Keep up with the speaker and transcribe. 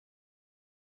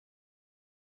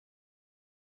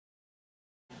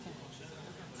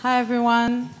Hi,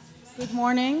 everyone. Good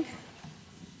morning.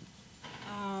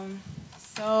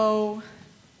 So,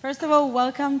 first of all,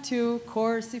 welcome to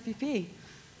CoreCpp.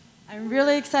 I'm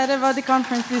really excited about the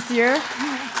conference this year.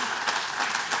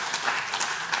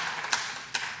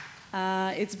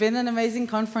 It's been an amazing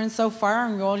conference so far,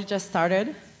 and we only just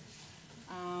started.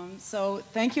 So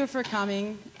thank you for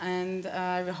coming, and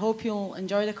I hope you'll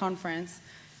enjoy the conference.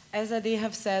 As Adi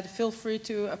have said, feel free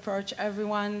to approach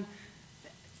everyone,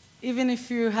 even if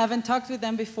you haven't talked with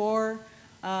them before,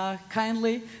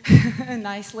 kindly,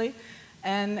 nicely,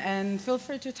 and feel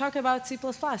free to talk about C++,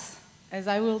 as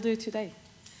I will do today.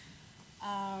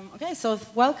 Okay, so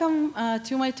welcome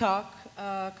to my talk,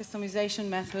 Customization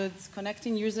Methods,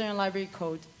 Connecting User and Library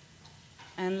Code.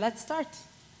 And let's start.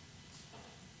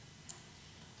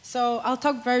 So I'll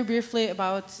talk very briefly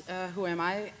about who am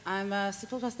I. I'm a C++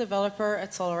 developer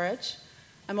at SolarEdge.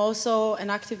 I'm also an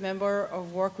active member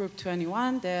of Workgroup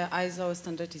 21, the ISO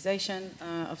standardization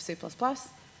of C++.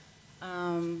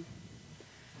 I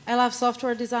love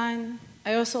software design.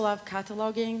 I also love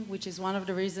cataloging, which is one of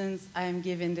the reasons I am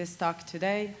giving this talk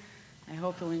today. I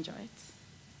hope you'll enjoy it.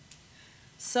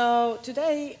 So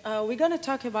today, we're going to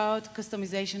talk about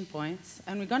customization points,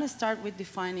 and we're going to start with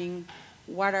defining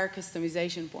what are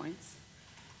customization points.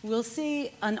 We'll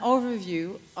see an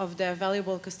overview of the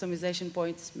available customization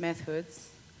points methods.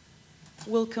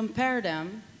 We'll compare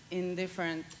them in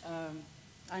different,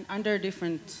 under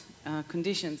different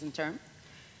conditions and terms.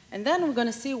 And then we're going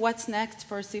to see what's next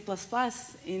for C++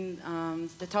 in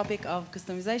the topic of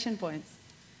customization points.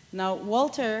 Now,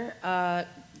 Walter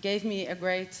gave me a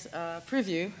great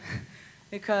preview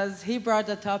because he brought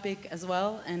the topic as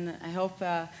well, and I hope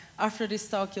after this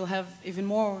talk you'll have even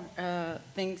more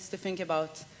things to think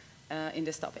about in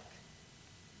this topic.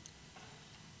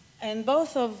 And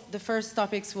both of the first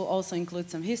topics will also include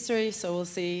some history, so we'll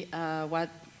see what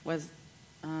was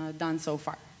done so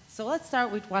far. So let's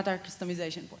start with what are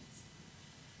customization points.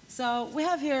 So we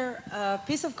have here a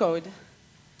piece of code.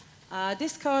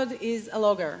 This code is a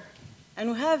logger,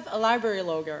 and we have a library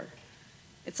logger.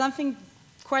 It's something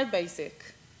quite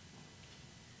basic.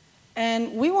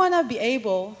 And we want to be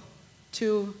able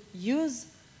to use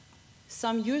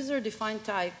some user-defined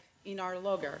type in our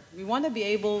logger. We want to be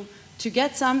able to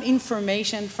get some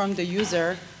information from the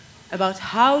user about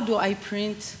how do I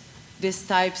print this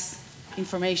type's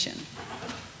information.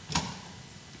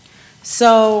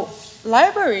 So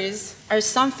libraries are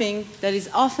something that is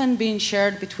often being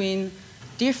shared between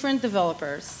different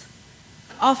developers,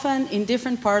 often in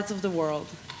different parts of the world,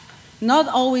 not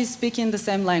always speaking the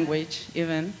same language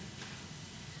even.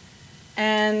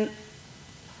 And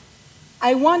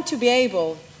I want to be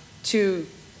able to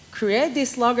create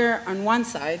this logger on one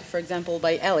side, for example,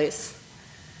 by Alice,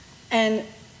 and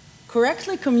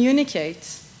correctly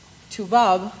communicate to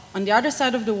Bob on the other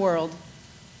side of the world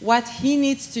what he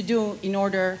needs to do in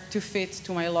order to fit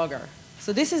to my logger.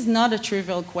 So this is not a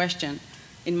trivial question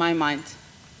in my mind.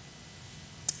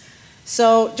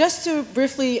 So just to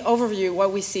briefly overview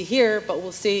what we see here, but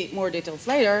we'll see more details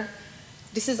later,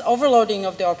 this is overloading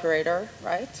of the operator,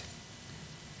 right?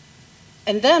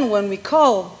 And then when we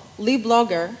call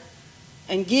liblogger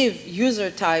and give user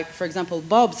type, for example,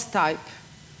 Bob's type,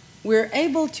 we're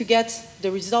able to get the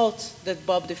result that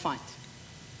Bob defined.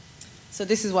 So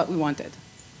this is what we wanted.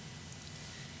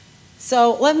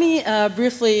 So let me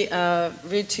briefly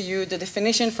read to you the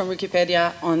definition from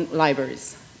Wikipedia on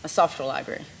libraries, a software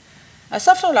library. A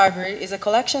software library is a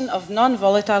collection of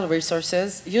non-volatile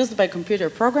resources used by computer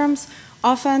programs,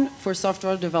 often for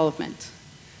software development.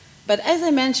 But as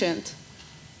I mentioned,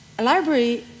 a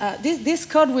library, this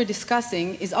code we're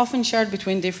discussing is often shared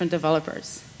between different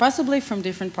developers, possibly from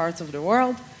different parts of the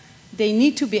world. They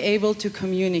need to be able to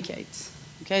communicate.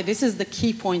 Okay, this is the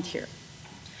key point here.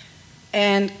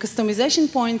 And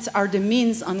customization points are the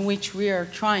means on which we are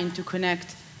trying to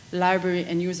connect library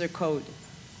and user code.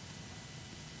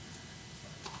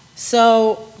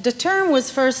 So the term was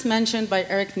first mentioned by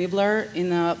Eric Nibler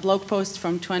in a blog post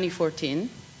from 2014.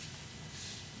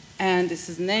 And this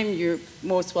is the name. You're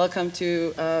most welcome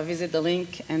to visit the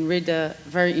link and read a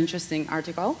very interesting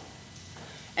article.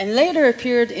 And later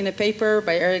appeared in a paper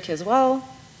by Eric as well.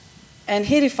 And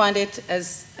he defined it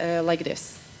as like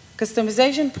this.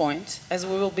 Customization point, as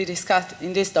we will be discussed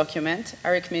in this document,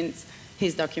 Eric means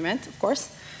his document, of course,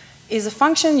 is a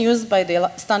function used by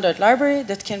the standard library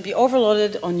that can be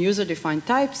overloaded on user-defined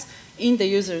types in the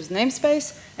user's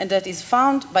namespace, and that is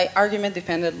found by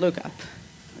argument-dependent lookup.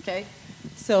 Okay?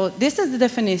 So this is the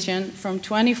definition from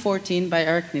 2014 by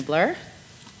Eric Nibler.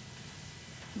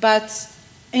 But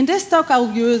in this talk,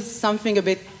 I'll use something a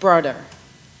bit broader.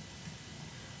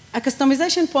 A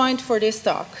customization point for this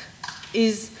talk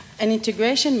is an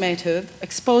integration method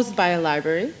exposed by a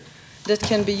library that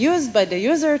can be used by the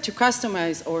user to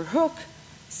customize or hook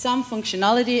some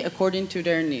functionality according to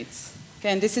their needs. Okay,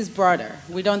 and this is broader.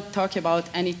 We don't talk about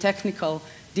any technical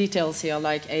details here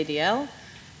like ADL.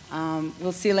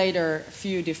 We'll see later a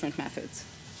few different methods.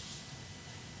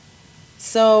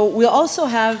 So we'll also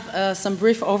have some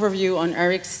brief overview on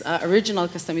Eric's original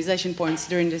customization points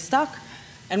during this talk,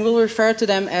 and we'll refer to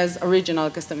them as original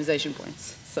customization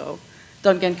points. So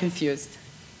don't get confused.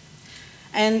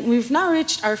 And we've now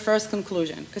reached our first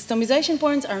conclusion. Customization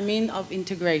points are means of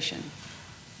integration.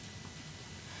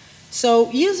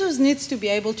 So users need to be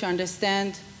able to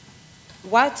understand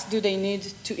what do they need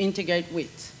to integrate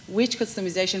with, which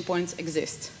customization points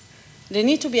exist. They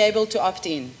need to be able to opt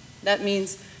in. That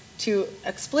means to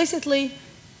explicitly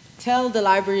tell the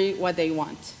library what they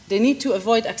want. They need to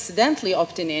avoid accidentally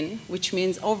opting in, which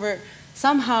means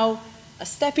somehow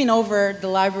stepping over the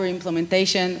library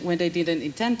implementation when they didn't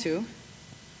intend to.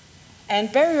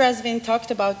 And Barry Resvin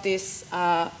talked about this,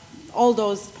 all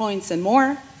those points and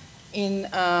more, in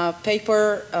a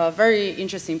paper, a very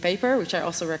interesting paper, which I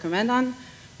also recommend on.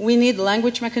 We need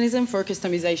language mechanism for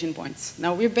customization points.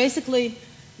 Now, we're basically,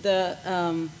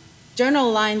 the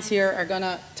journal lines here are going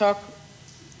to talk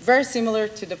very similar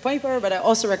to the paper, but I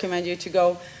also recommend you to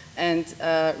go and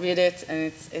read it, and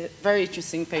it's a very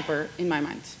interesting paper in my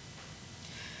mind.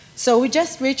 So we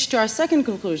just reached to our second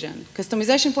conclusion.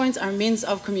 Customization points are means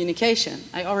of communication.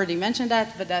 I already mentioned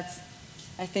that, but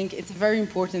I think it's a very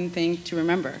important thing to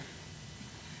remember.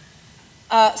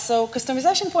 So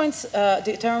customization points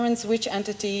determines which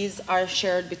entities are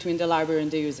shared between the library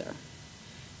and the user.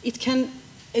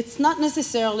 It's not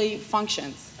necessarily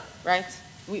functions, right?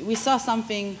 We saw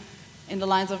something in the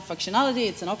lines of functionality.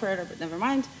 It's an operator, but never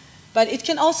mind. But it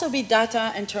can also be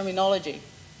data and terminology.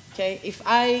 Okay? If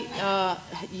I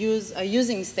use a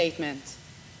using statement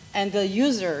and the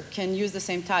user can use the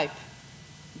same type,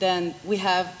 then we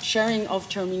have sharing of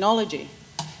terminology.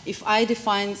 If I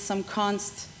define some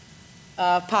const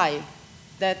pi,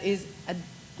 that is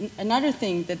another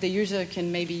thing that the user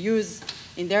can maybe use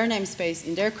in their namespace,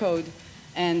 in their code,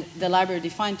 and the library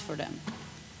defined for them.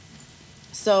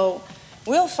 So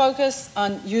we'll focus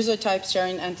on user type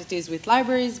sharing entities with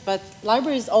libraries, but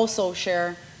libraries also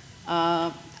share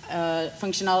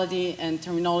functionality and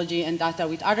terminology and data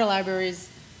with other libraries.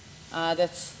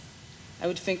 That's, I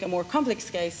would think, a more complex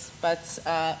case, but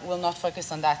we'll not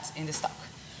focus on that in this talk.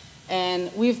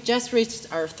 And we've just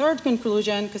reached our third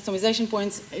conclusion. Customization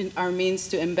points are means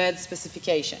to embed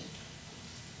specification.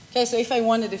 Okay, so if I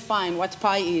want to define what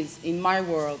pi is in my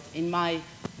world, in my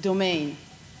domain,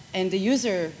 and the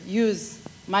user use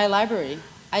my library,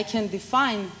 I can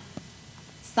define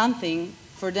something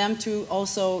for them to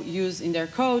also use in their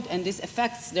code, and this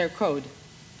affects their code.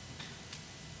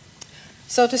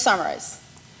 So to summarize,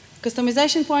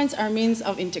 customization points are means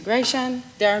of integration,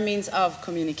 they are means of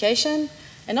communication,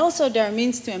 and also they are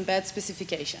means to embed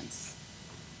specifications.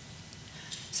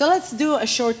 So let's do a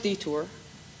short detour.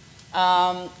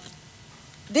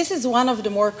 This is one of the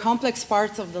more complex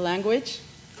parts of the language.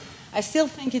 I still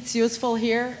think it's useful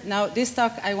here. Now, this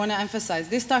talk, I want to emphasize,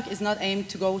 this talk is not aimed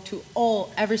to go to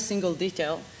every single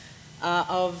detail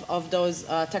of those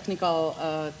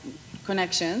technical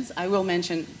connections. I will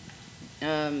mention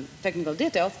technical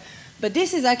details, but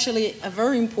this is actually a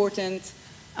very important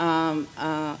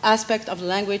aspect of the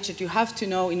language that you have to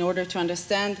know in order to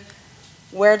understand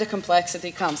where the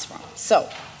complexity comes from. So,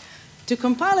 to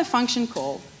compile a function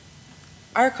call,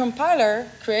 our compiler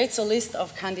creates a list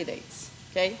of candidates,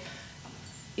 okay?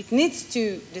 It needs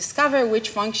to discover which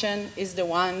function is the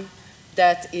one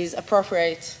that is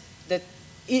appropriate,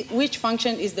 which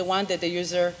function is the one that the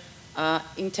user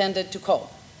intended to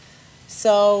call.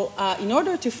 So in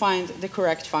order to find the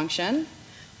correct function,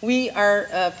 we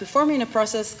are performing a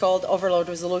process called overload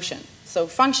resolution. So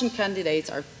function candidates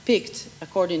are picked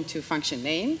according to function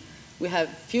name. We have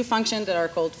few functions that are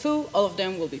called foo. All of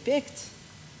them will be picked.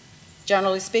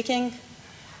 Generally speaking,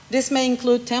 this may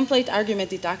include template argument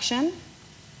deduction,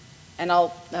 and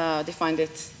I'll define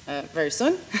it very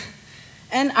soon,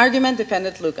 and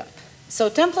argument-dependent lookup. So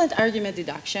template argument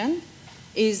deduction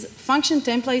is function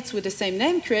templates with the same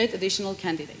name create additional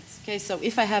candidates. Okay, so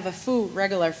if I have a foo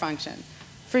regular function,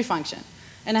 free function,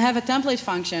 and I have a template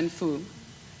function foo,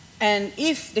 and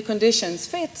if the conditions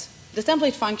fit, the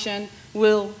template function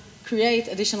will create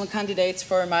additional candidates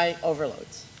for my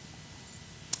overloads,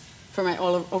 for my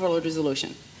overload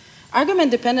resolution.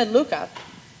 Argument-dependent lookup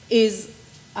is,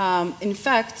 in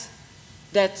fact,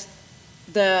 that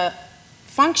the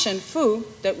function foo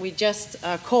that we just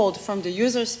called from the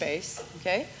user space,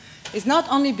 okay, is not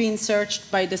only being searched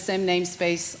by the same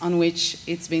namespace on which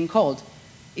it's being called,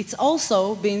 it's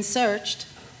also being searched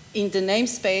in the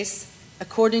namespace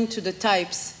according to the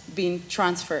types being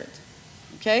transferred,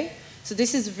 okay? So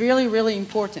this is really, really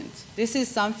important. This is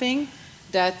something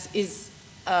that is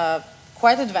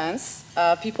quite advanced.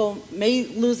 People may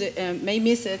lose it, may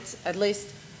miss it, at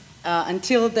least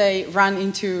until they run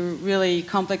into really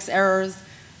complex errors,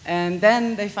 and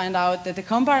then they find out that the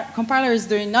compiler is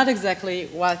doing not exactly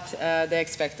what they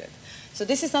expected. So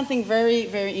this is something very,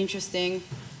 very interesting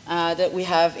that we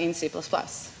have in C++.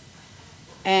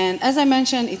 And as I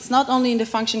mentioned, it's not only in the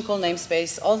function call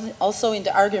namespace, also in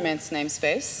the arguments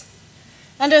namespace.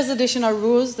 And there's additional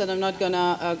rules that I'm not going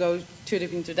to go too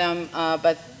deep into them,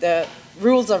 but the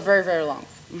rules are very, very long.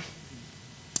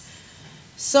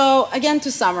 So again,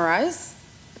 to summarize,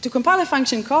 to compile a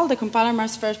function call, the compiler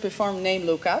must first perform name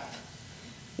lookup,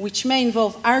 which may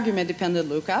involve argument-dependent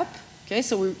lookup. Okay,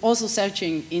 so we're also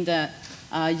searching in the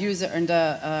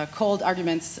called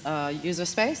arguments user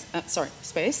space,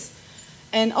 space.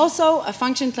 And also, a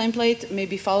function template may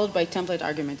be followed by template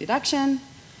argument deduction.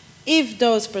 If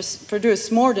those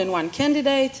produce more than one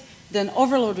candidate, then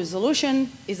overload resolution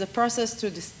is a process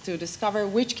to discover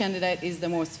which candidate is the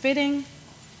most fitting.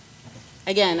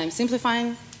 Again, I'm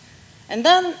simplifying. And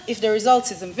then, if the result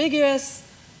is ambiguous,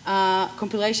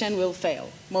 compilation will fail,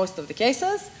 most of the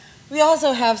cases. We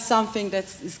also have something that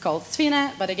is called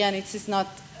SFINE, but again, it is not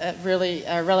really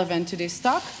relevant to this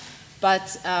talk.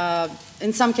 But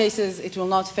in some cases, it will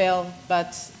not fail.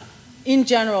 But in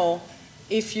general,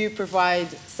 if you provide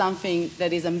something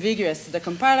that is ambiguous to the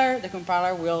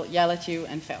compiler will yell at you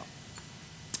and fail.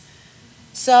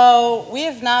 So we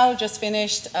have now just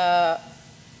finished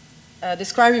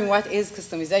describing what is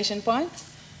customization point.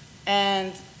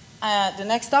 And the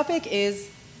next topic is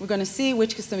we're going to see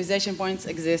which customization points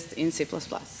exist in C++.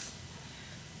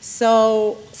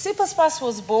 So C++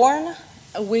 was born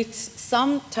with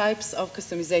some types of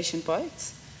customization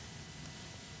points.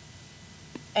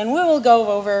 And we will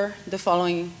go over the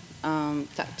following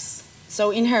types.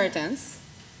 So inheritance.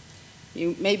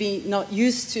 You may be not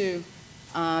used to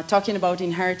talking about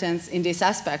inheritance in this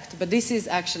aspect, but this is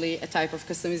actually a type of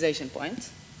customization point.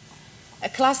 A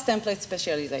class template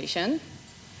specialization.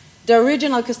 The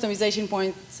original customization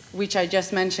point, which I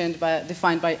just mentioned,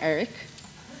 defined by Eric.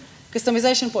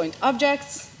 Customization point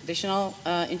objects, additional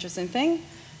interesting thing.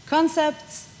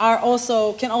 Concepts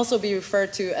can also be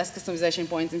referred to as customization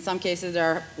points. In some cases, they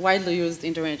are widely used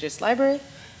in the ranges library.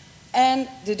 And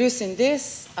deducing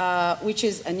this, which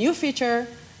is a new feature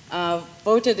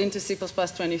voted into C++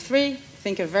 23. I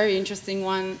think a very interesting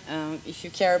one if you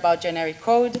care about generic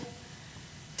code.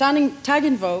 Tag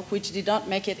invoke, which did not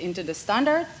make it into the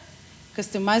standard.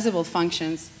 Customizable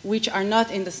functions, which are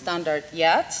not in the standard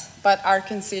yet, but are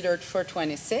considered for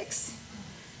 26.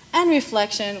 And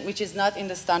reflection, which is not in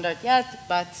the standard yet,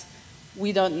 but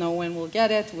we don't know when we'll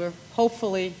get it. We're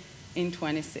hopefully in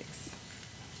 26.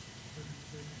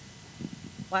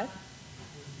 What?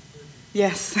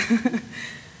 Yes.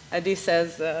 Adi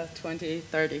says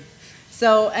 2030.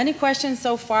 So any questions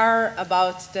so far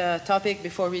about the topic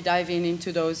before we dive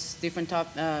into those different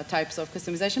types of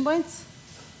customization points?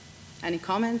 Any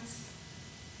comments?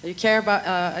 Are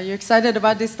you excited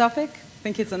about this topic? I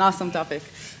think it's an awesome topic.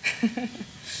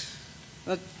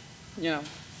 But, you know.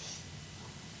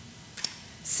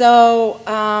 So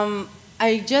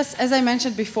as I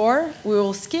mentioned before, we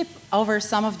will skip over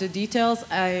some of the details.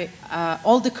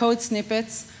 All the code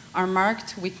snippets are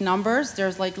marked with numbers.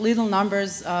 There's like little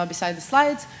numbers beside the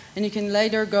slides, and you can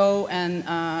later go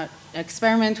and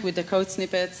experiment with the code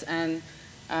snippets and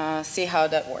see how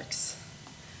that works.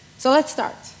 So let's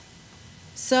start.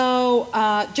 So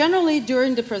generally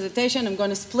during the presentation, I'm going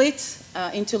to split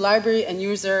into library and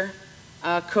user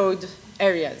code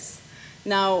areas.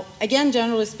 Now, again,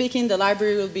 generally speaking, the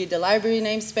library will be the library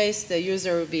namespace, the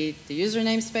user will be the user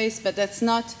namespace, but that's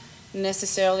not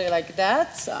necessarily like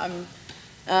that.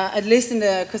 At least in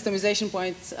the customization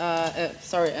points,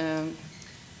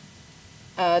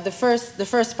 the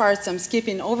first parts I'm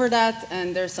skipping over that,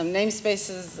 and there's some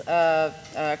namespaces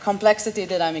complexity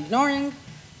that I'm ignoring.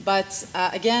 But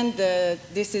again,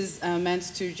 this is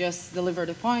meant to just deliver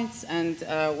the points, and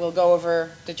we'll go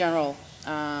over the general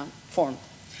form.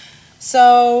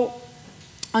 So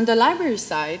on the library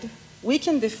side, we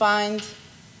can define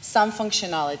some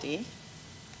functionality.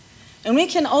 And we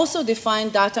can also define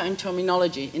data and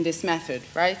terminology in this method,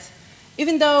 right?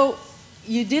 Even though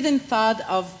you didn't thought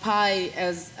of pi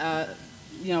as,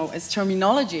 as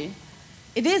terminology,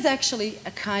 it is actually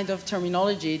a kind of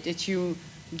terminology that you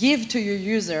give to your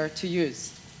user to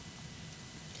use.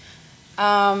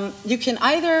 you can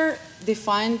either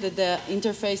define that the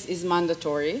interface is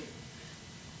mandatory,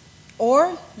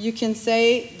 or you can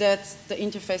say that the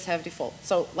interface have default.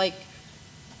 So like,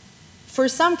 for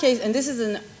some cases, and this is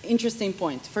an interesting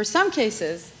point, for some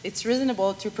cases, it's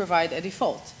reasonable to provide a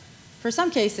default. For some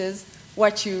cases,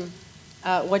 what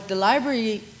the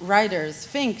library writers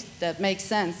think that makes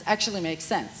sense actually makes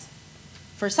sense.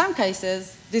 For some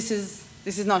cases, this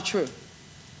is not true.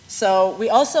 So we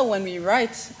also, when we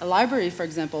write a library, for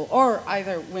example, or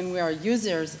either when we are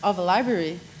users of a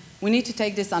library, we need to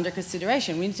take this under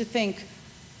consideration. We need to think,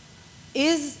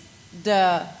 is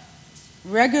the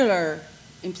regular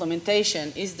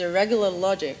implementation, is the regular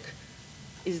logic,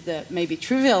 is the maybe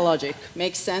trivial logic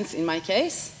makes sense in my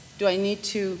case? Do I need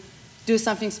to do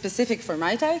something specific for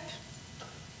my type?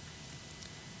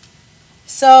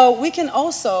 So we can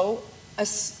also,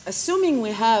 assuming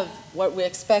we have what we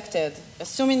expected,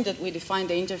 assuming that we define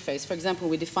the interface, for example,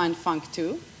 we define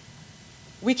func2,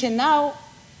 we can now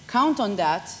count on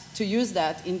that to use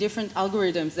that in different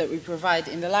algorithms that we provide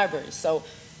in the library. So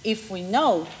if we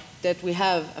know that we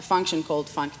have a function called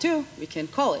func2, we can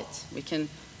call it. We can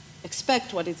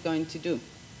expect what it's going to do.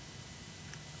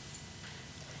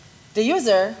 The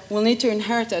user will need to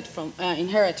inherit from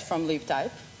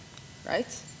libtype,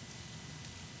 right?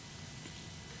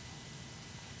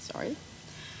 Sorry.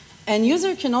 And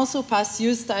user can also pass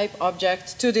useType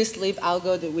object to this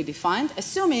libalgo that we defined,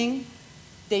 assuming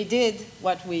they did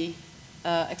what we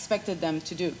expected them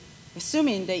to do,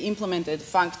 assuming they implemented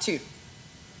func2,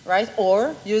 right?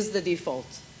 Or use the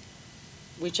default,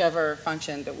 whichever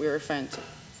function that we're referring to.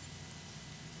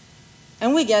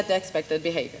 And we get the expected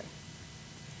behavior.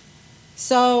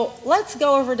 So let's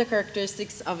go over the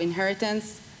characteristics of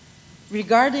inheritance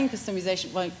regarding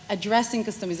customization, like addressing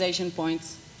customization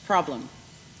points problem.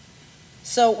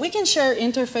 So we can share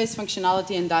interface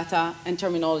functionality and data and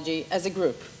terminology as a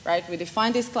group, right? We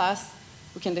define this class,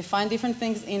 we can define different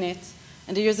things in it,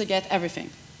 and the user gets everything.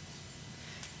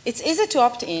 It's easy to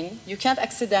opt in. You can't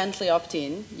accidentally opt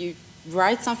in. You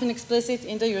write something explicit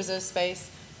in the user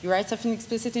space, you write something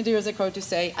explicit in the user code to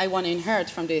say, I want to inherit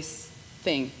from this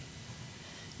thing.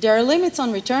 There are limits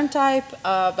on return type,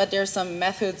 but there are some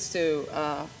methods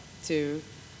to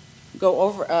go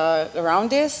over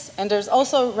around this. And there's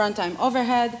also runtime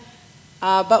overhead,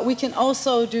 but we can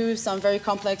also do some very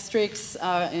complex tricks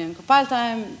in compile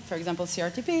time, for example,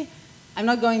 CRTP. I'm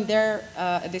not going there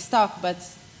at this talk, but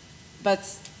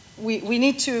we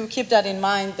need to keep that in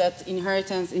mind, that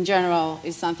inheritance in general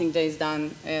is something that is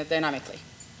done dynamically,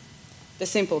 the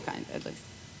simple kind at least.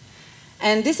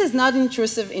 And this is not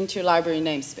intrusive into library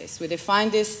namespace. We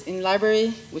define this in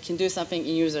library, we can do something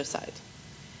in user side.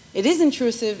 It is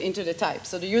intrusive into the type,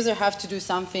 so the user have to do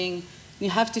something, you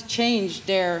have to change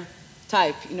their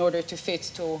type in order to fit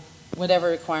to whatever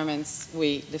requirements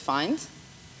we defined.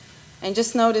 And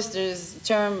just notice there's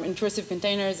term intrusive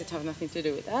containers, it have nothing to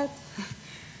do with that.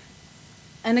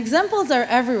 And examples are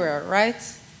everywhere, right?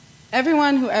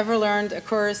 Everyone who ever learned a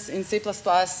course in C++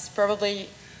 probably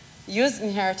used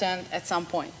inheritance at some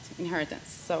point, inheritance.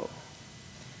 So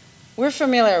we're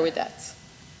familiar with that.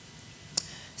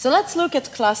 So let's look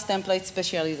at class template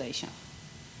specialization.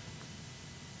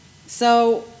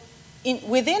 So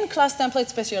within class template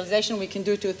specialization, we can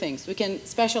do two things. We can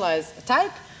specialize a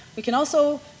type. We can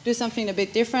also do something a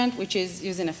bit different, which is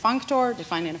using a functor,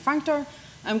 defining a functor.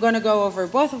 I'm going to go over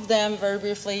both of them very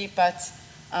briefly, but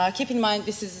keep in mind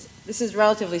this is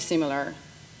relatively similar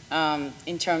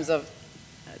in terms of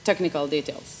technical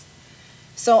details.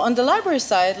 So on the library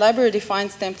side, library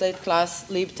defines template class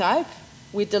libtype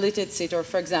with deleted CTOR,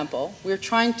 for example. We're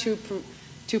trying to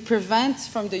prevent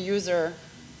from the user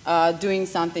doing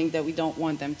something that we don't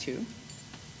want them to.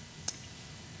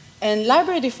 And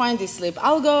library defines this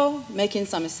libalgo, making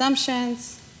some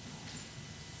assumptions.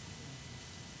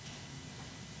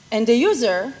 And the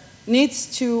user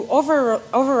needs to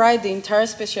override the entire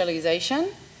specialization,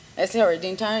 sorry, the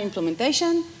entire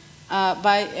implementation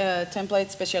by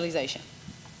template specialization.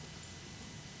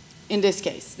 In this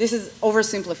case, this is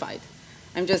oversimplified.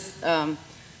 I'm just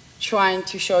trying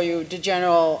to show you the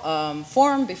general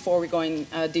form before we go in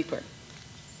deeper.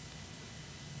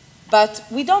 But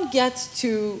we don't get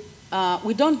to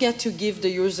give the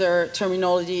user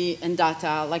terminology and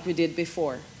data like we did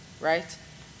before, right?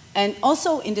 And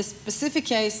also in this specific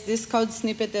case, this code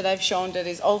snippet that I've shown that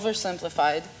is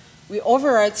oversimplified, we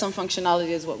override some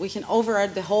functionality as well. We can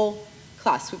override the whole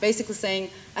class. We're basically saying,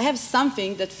 I have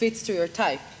something that fits to your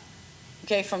type.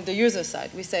 Okay, from the user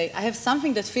side, we say, I have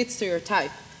something that fits to your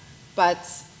type,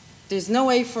 but there's no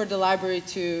way for the library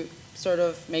to sort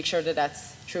of make sure that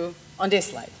that's true on this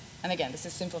slide. And again, this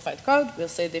is simplified code. We'll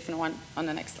say a different one on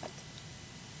the next slide.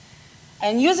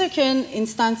 And user can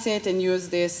instantiate and use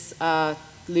this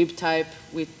lib type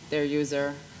with their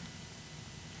user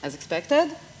as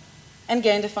expected, and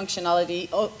gain the functionality,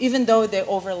 even though they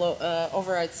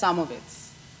override some of it.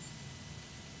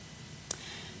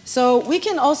 So we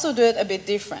can also do it a bit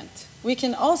different. We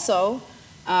can also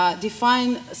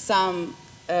define some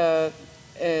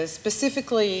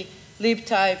specifically lib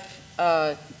type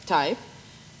type,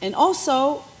 and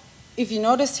also, if you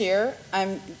notice here,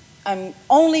 I'm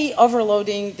only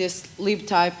overloading this lib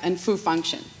type and foo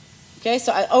function. Okay,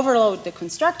 so I overload the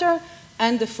constructor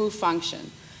and the foo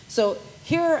function. So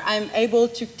here I'm able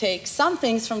to take some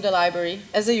things from the library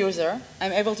as a user.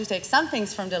 I'm able to take some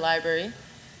things from the library,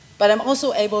 but I'm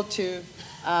also able to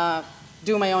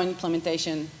do my own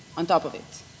implementation on top of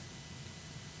it.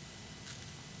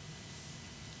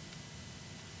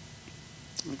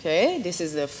 Okay, this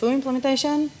is the foo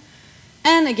implementation.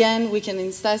 And again, we can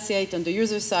instantiate on the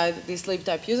user side this lib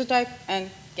type user type and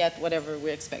get whatever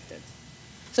we expected.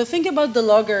 So think about the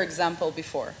logger example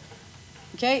before.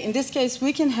 Okay, in this case,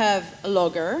 we can have a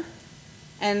logger,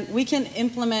 and we can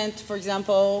implement, for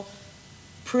example,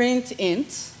 print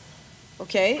int.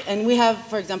 Okay, and we have,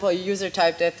 for example, a user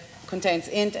type that contains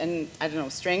int and, I don't know,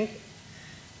 string.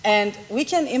 And we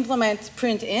can implement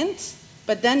print int,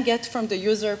 but then get from the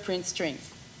user print string.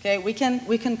 Okay, we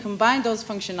can combine those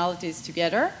functionalities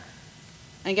together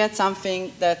and get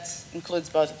something that includes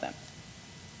both of them.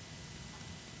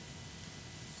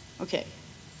 Okay.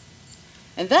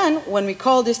 And then when we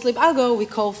call this libalgo, we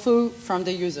call foo from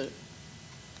the user,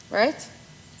 right?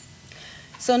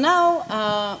 So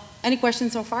now, any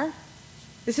questions so far?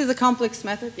 This is a complex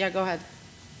method. Yeah, go ahead.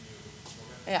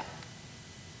 Yeah.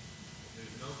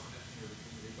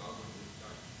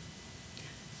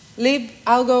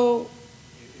 Libalgo.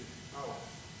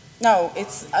 No,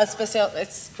 it's a special,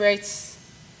 it creates.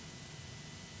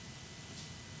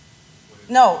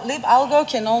 No, libalgo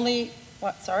can only,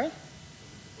 what, sorry?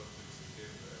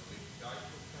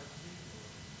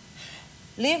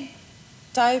 Lib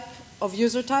type of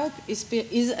user type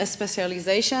is a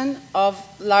specialization of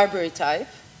library type.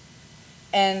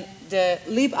 And the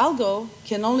libalgo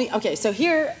can only, okay, so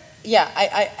here, yeah,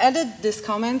 I added this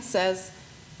comment says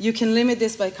you can limit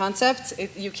this by concepts.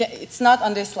 It's not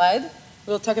on this slide.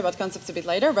 We'll talk about concepts a bit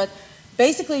later, but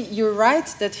basically you're right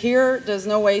that here there's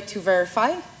no way to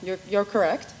verify. You're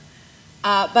correct.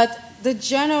 But the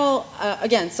general,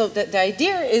 again, so the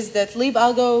idea is that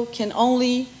libalgo can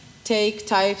only take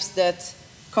types that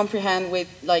comprehend with,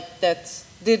 like, that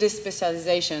did this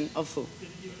specialization of foo.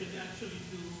 You can actually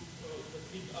do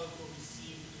the libalgo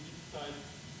receive lib type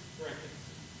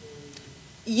brackets.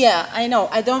 Yeah, I know.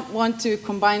 I don't want to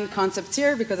combine concepts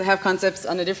here because I have concepts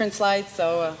on a different slide,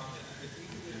 so.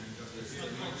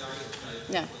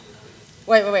 Yeah.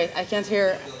 Wait. I can't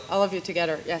hear all of you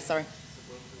together. Yeah, sorry.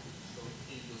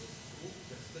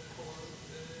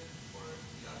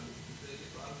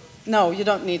 No, you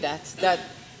don't need that.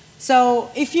 So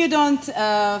if you don't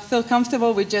feel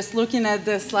comfortable with just looking at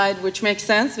the slide, which makes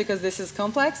sense because this is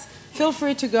complex, feel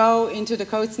free to go into the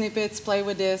code snippets, play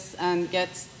with this, and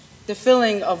get the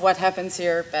feeling of what happens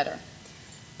here better.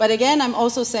 But again, I'm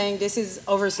also saying this is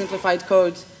oversimplified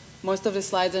code. Most of the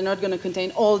slides are not going to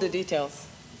contain all the details.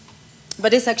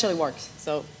 But this actually works.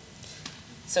 So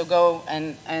go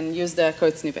and use the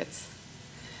code snippets.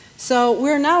 So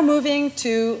we're now moving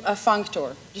to a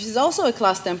functor. This is also a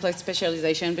class template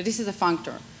specialization, but this is a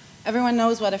functor. Everyone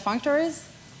knows what a functor is?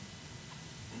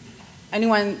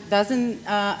 Anyone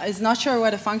is not sure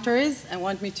what a functor is and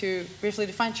want me to briefly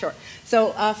define? Sure.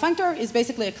 So a functor is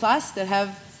basically a class that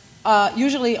have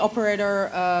usually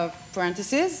operator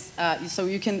parentheses. So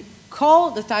you can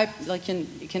call the type, like you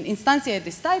can instantiate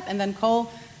this type and then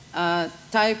call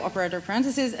type operator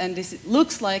parentheses, and this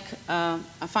looks like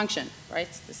a function, right?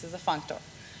 This is a functor.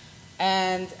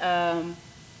 And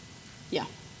yeah,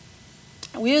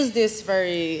 we use this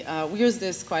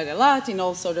quite a lot in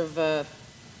all sort of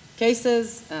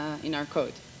cases in our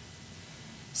code.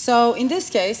 So in this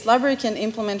case, library can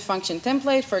implement function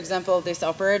template, for example, this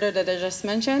operator that I just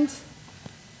mentioned.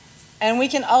 And we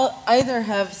can either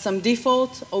have some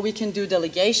default, or we can do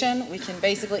delegation. We can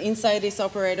basically, inside this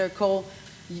operator, call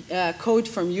code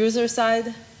from user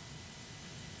side.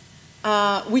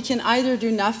 We can either do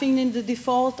nothing in the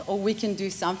default, or we can do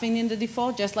something in the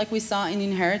default, just like we saw in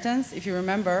inheritance. If you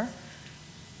remember,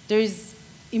 there is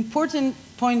important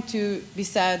point to be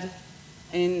said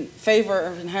in favor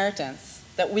of inheritance,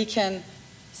 that we can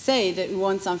say that we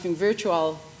want something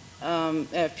virtual,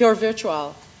 pure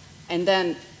virtual, and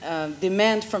then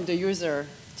demand from the user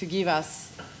to give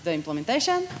us the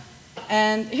implementation.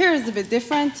 And here is a bit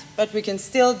different, but we can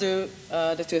still do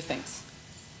the two things.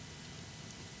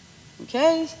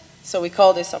 Okay, so we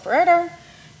call this operator.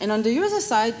 And on the user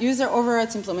side, user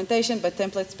overrides implementation by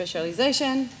template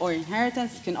specialization or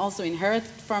inheritance. You can also inherit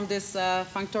from this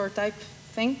functor type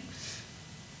thing.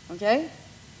 Okay,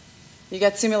 you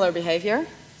get similar behavior.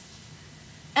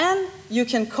 And you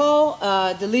can call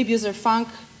the lib user func.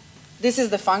 This is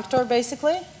the functor,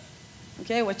 basically.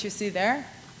 Okay, what you see there,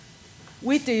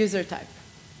 with the user type.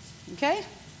 Okay?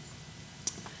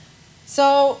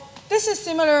 So this is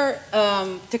similar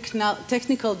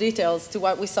technical details to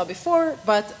what we saw before,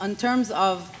 but in terms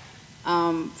of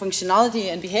functionality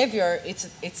and behavior,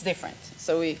 it's different.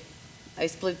 So I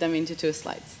split them into 2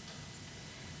 slides.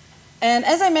 And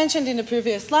as I mentioned in the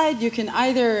previous slide, you can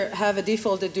either have a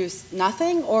default that does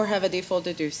nothing or have a default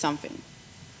that does something.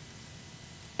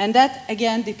 And that,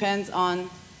 again, depends on.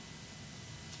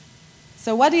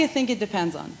 So what do you think it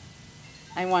depends on?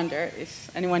 I wonder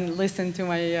if anyone listened to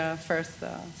my first.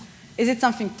 Is it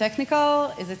something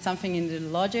technical? Is it something in the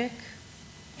logic?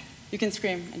 You can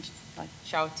scream and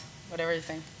shout, whatever you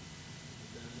think.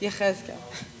 Yechezkel.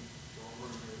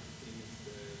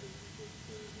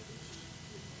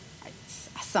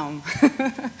 Some.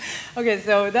 Okay,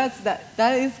 so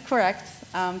that is correct.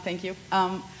 Thank you.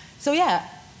 So yeah,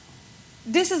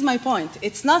 this is my point.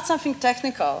 It's not something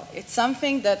technical. It's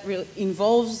something that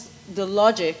involves the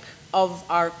logic of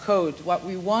our code. What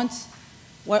we want,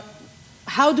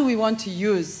 how do we want to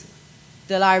use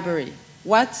the library?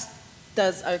 What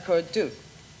does our code do?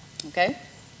 Okay.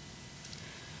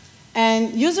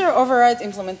 And user override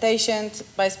implementation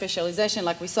by specialization,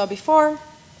 like we saw before.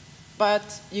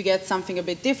 But you get something a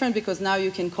bit different because now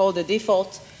you can call the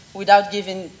default without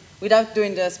doing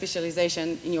the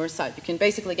specialization in your side. You can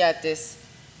basically get this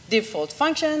default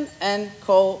function and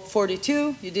call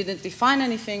 42. You didn't define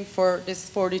anything for this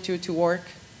 42 to work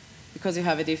because you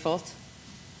have a default.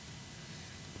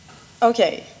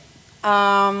 Okay,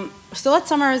 so let's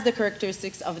summarize the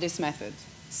characteristics of this method.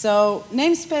 So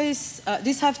namespace,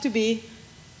 these have to be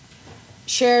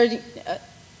shared.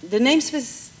 The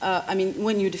namespace, I mean,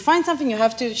 when you define something, you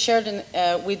have to share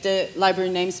it with the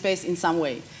library namespace in some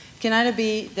way. It can either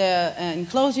be the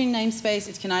enclosing namespace,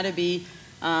 it can either be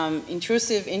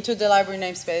intrusive into the library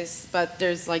namespace, but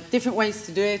there's like different ways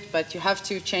to do it, but you have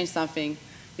to change something.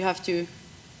 You have to,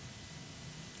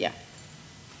 yeah.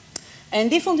 And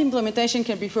default implementation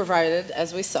can be provided,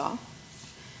 as we saw.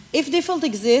 If default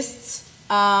exists,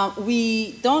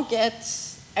 we don't get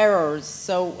errors.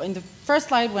 So in the first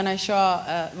slide, when I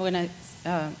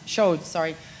showed,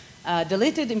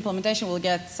 deleted implementation will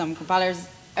get some compilers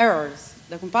errors.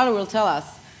 The compiler will tell us,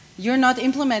 you're not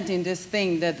implementing this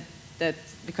thing that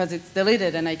because it's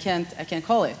deleted and I can't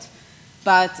call it.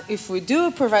 But if we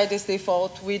do provide this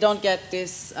default, we don't get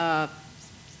this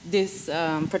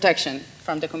protection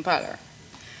from the compiler.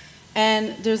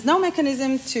 And there's no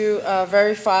mechanism to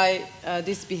verify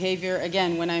this behavior,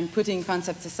 again, when I'm putting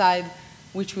concepts aside,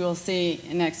 which we will see in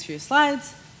the next few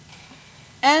slides.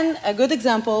 And a good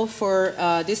example for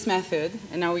this method,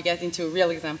 and now we get into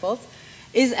real examples,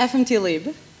 is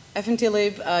fmtlib.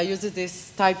 fmtlib uses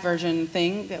this type version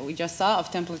thing that we just saw of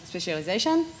template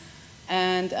specialization.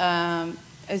 And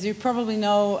as you probably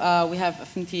know, we have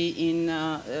fmt in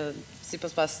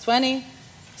C++20.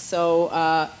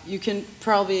 So you can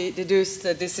probably deduce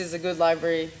that this is a good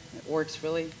library. It works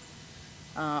really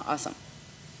awesome.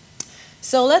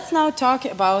 So let's now talk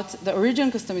about the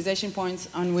origin customization points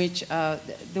on which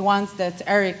the ones that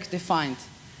Eric defined.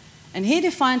 And he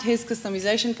defined his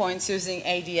customization points using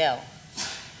ADL.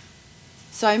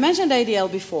 So I mentioned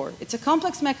ADL before. It's a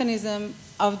complex mechanism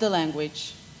of the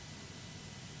language.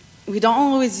 We don't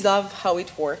always love how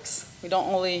it works. We don't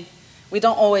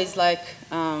always like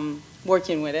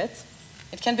working with it.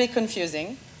 It can be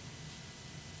confusing.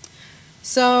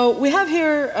 So we have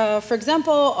here, for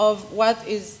example, of what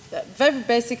is a very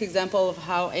basic example of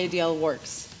how ADL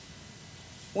works.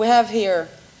 We have here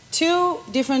 2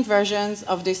 different versions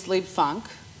of this libfunc,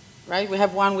 right? We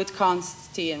have one with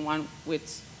const t and one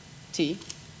with t.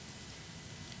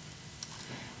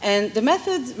 And the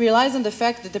method relies on the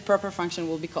fact that the proper function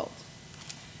will be called.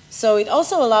 So it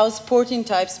also allows porting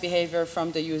types behavior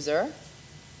from the user.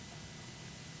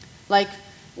 Like,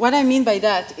 what I mean by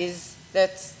that is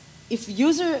that if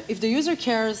the user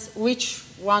cares which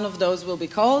one of those will be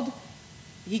called,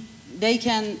 they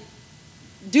can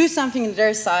do something on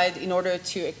their side in order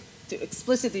to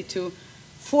explicitly to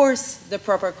force the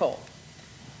proper call,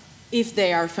 if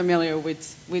they are familiar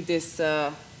with this,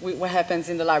 with what happens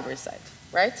in the library side,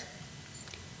 right?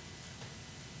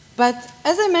 But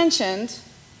as I mentioned,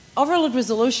 overload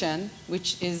resolution,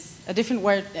 which is a different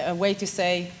way to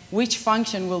say which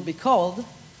function will be called,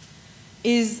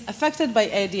 is affected by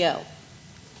ADL.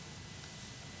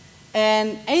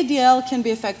 And ADL can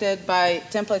be affected by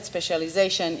template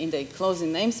specialization in the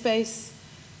closing namespace,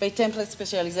 by template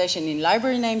specialization in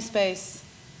library namespace,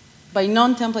 by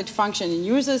non-template function in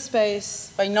user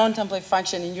space, by non-template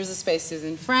function in user spaces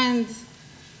in friends.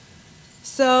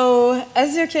 So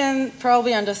as you can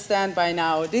probably understand by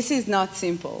now, this is not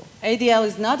simple. ADL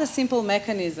is not a simple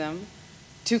mechanism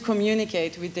to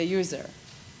communicate with the user.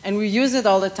 And we use it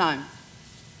all the time,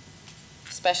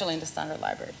 especially in the standard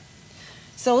library.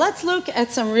 So let's look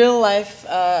at some real-life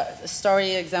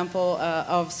story example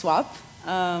of swap.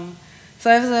 So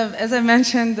as I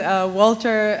mentioned,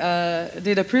 Walter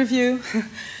did a preview,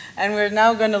 and we're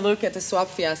now going to look at the swap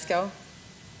fiasco.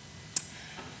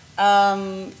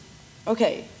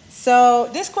 Okay, so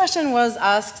this question was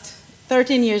asked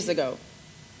 13 years ago.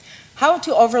 How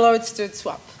to overload std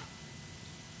swap?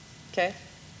 Okay.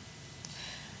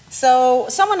 So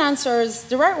someone answers,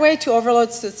 the right way to overload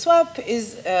std swap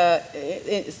is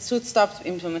std swap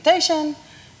implementation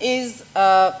is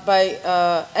by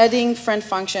adding friend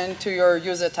function to your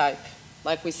user type,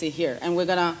 like we see here. And we're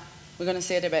gonna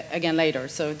see it again later,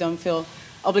 so don't feel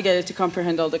obligated to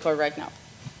comprehend all the code right now.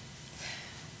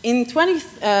 In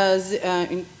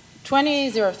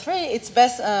 2003, it's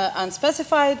best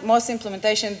unspecified. Most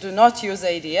implementations do not use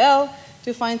ADL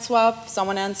to find swap.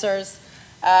 Someone answers,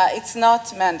 it's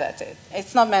not mandated.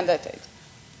 It's not mandated.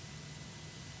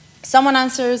 Someone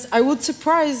answers, I would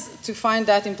surprise to find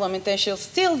that implementation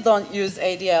still don't use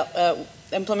ADL,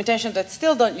 implementation that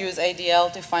still don't use ADL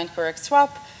to find correct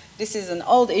swap. This is an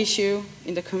old issue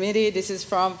in the committee. This is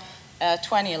from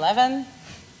 2011.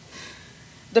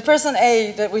 The person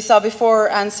A that we saw before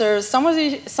answers,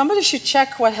 somebody should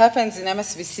check what happens in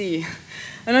MSVC.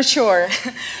 I'm not sure.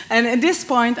 And at this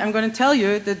point, I'm going to tell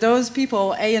you that those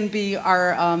people, A and B,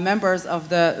 are members of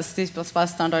the C++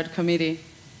 standard committee.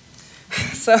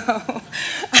 So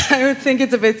I would think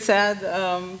it's a bit sad.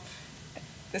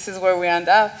 This is where we end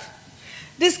up.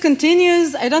 This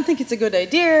continues. I don't think it's a good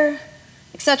idea,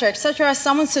 etc., etc.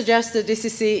 Someone suggested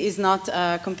DCC is not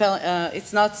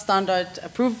it's not standard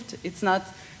approved. It's not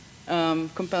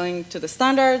compelling to the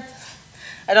standard.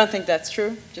 I don't think that's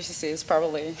true. GCC is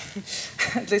probably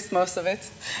at least most of it.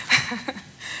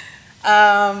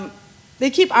 They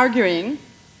keep arguing,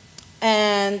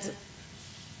 and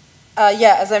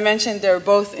yeah, as I mentioned, they're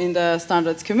both in the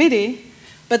standards committee.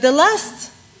 But the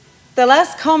last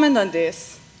comment on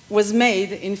this was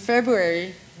made in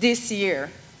February this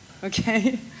year,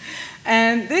 okay?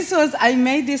 And this was, I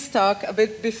made this talk a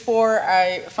bit before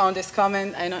I found this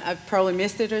comment. I know I probably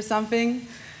missed it or something.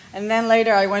 And then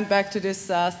later I went back to this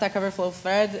Stack Overflow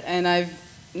thread, and I've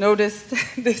noticed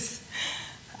this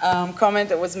comment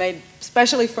that was made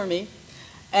specially for me.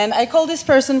 And I call this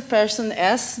person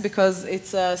S because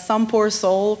it's some poor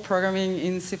soul programming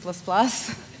in C++.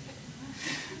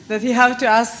 That he had to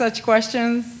ask such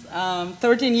questions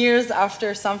 13 years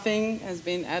after something has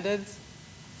been added.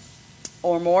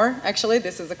 Or more, actually.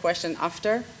 This is a question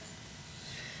after.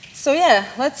 So yeah,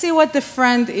 let's see what the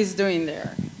friend is doing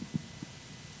there.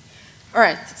 All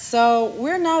right, so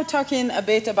we're now talking a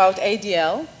bit about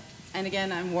ADL. And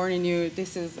again, I'm warning you,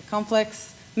 this is a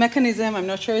complex mechanism. I'm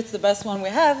not sure it's the best one we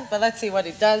have, but let's see what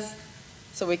it does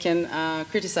so we can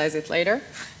criticize it later.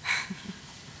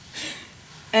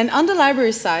 And on the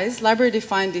library side, library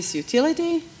defined this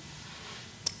utility.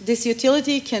 This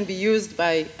utility can be used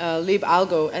by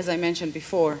libalgo, as I mentioned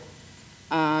before,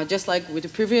 just like with the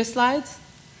previous slides.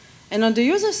 And on the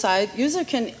user side, user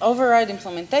can override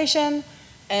implementation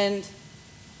and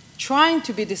trying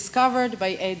to be discovered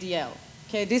by ADL.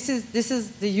 Okay, this is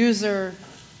the user's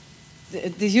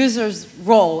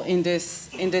role in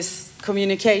this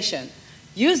communication.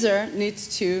 User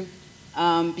needs to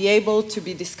be able to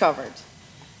be discovered.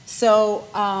 So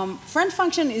friend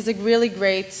function is a really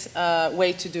great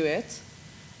way to do it.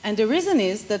 And the reason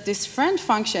is that this friend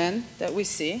function that we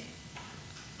see,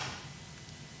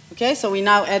 okay, so we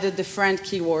now added the friend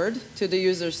keyword to the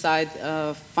user side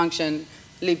function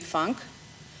libfunc.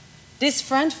 This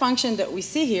friend function that we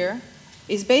see here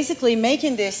is basically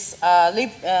making this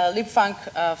libfunc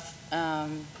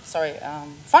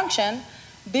function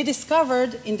be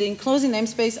discovered in the enclosing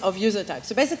namespace of user type.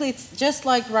 So basically, it's just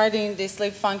like writing this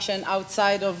lib function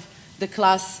outside of the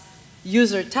class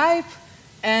user type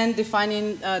and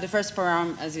defining the first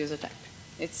param as user type.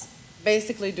 It's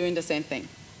basically doing the same thing.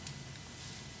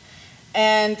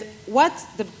 And what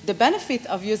the benefit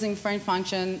of using friend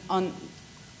function on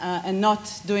and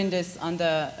not doing this on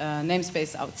the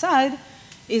namespace outside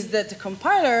is that the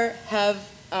compiler have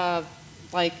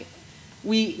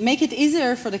we make it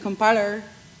easier for the compiler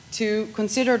to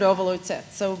consider the overload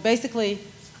set. So basically,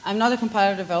 I'm not a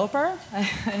compiler developer. I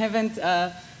haven't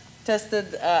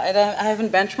tested, I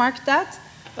haven't benchmarked that,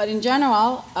 but in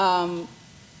general,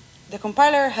 the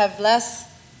compiler have less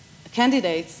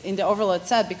candidates in the overload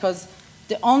set because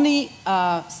the only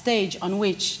stage on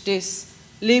which this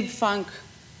libfunc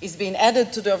is being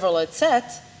added to the overload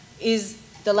set is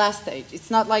the last stage. It's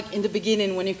not like in the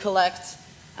beginning when you collect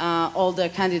all the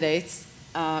candidates,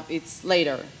 it's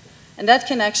later. And that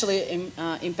can actually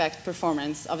impact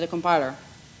performance of the compiler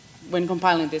when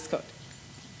compiling this code.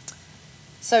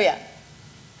 So yeah.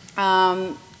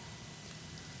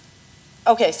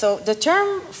 Okay, so the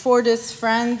term for this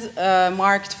friend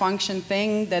marked function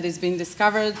thing that is being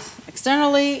discovered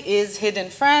externally is hidden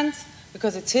friend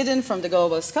because it's hidden from the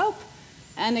global scope.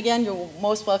 And again, you're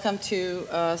most welcome to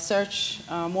search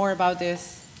more about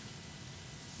this.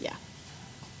 Yeah.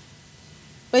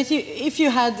 But if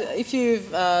you've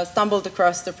stumbled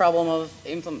across the problem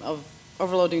of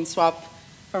overloading swap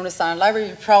from the standard library,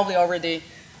 you probably already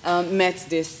met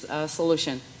this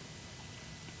solution.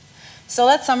 So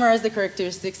let's summarize the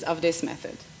characteristics of this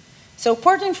method. So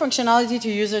porting functionality to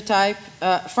user type,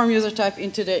 from user type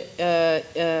into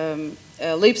the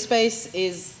lib space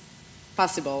is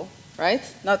possible, right?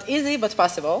 Not easy, but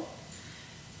possible.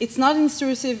 It's not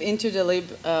intrusive into the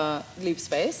lib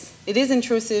space. It is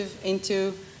intrusive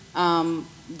into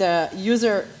the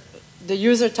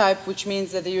user type, which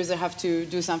means that the user have to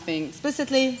do something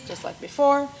explicitly, just like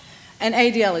before. And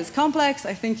ADL is complex.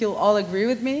 I think you'll all agree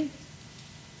with me.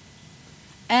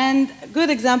 And good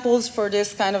examples for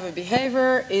this kind of a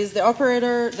behavior is the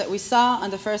operator that we saw on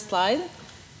the first slide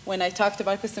when I talked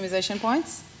about customization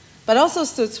points, but also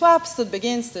stood swap, stood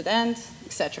begin, stood end,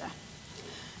 etc.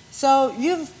 So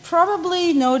you've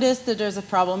probably noticed that there's a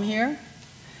problem here,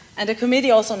 and the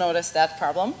committee also noticed that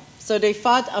problem. So they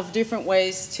thought of different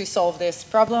ways to solve this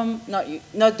problem,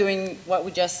 not doing what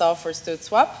we just saw for stood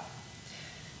swap.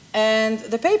 And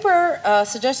the paper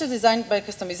suggested design by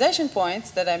customization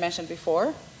points that I mentioned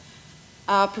before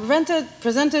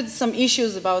presented some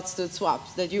issues about stood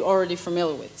swaps that you're already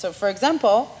familiar with. So for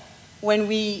example, when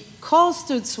we call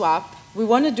stood swap, we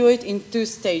want to do it in 2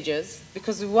 stages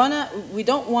because we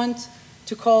don't want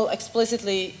to call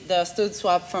explicitly the stood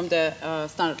swap from the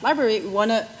standard library. We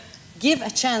want to give a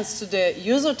chance to the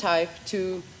user type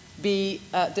to be,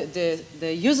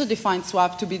 the user-defined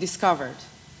swap to be discovered.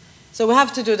 So we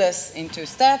have to do this in 2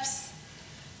 steps.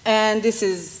 And this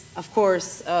is, of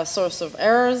course, a source of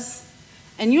errors.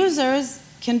 And users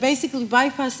can basically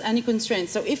bypass any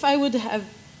constraints. So if I would have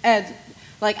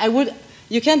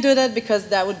you can't do that because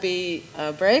that would be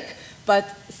a break. But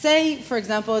say, for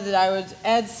example, that I would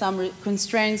add some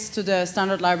constraints to the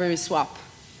standard library swap.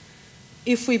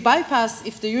 If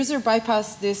the user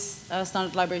bypass this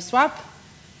standard library swap,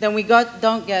 then we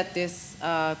don't get these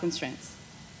constraints.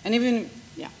 And even,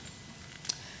 yeah.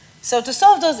 So to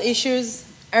solve those issues,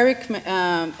 Eric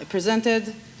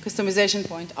presented customization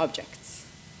point objects.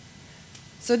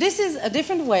 So this is a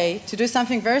different way to do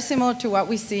something very similar to what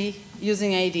we see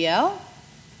using ADL,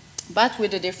 but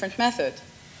with a different method.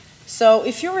 So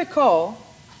if you recall,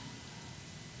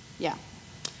 yeah.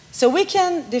 So we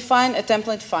can define a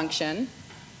template function,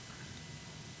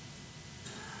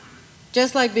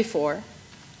 just like before.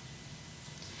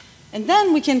 And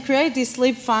then we can create this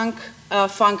libfunc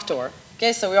functor.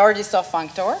 Okay, so we already saw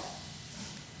functor.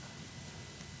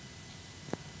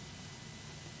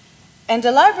 And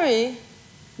the library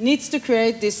needs to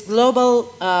create this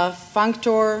global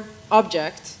functor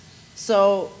object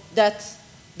so that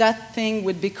that thing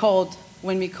would be called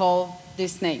when we call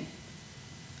this name.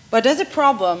 But there's a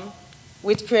problem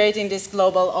with creating this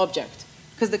global object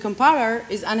because the compiler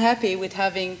is unhappy with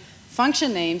having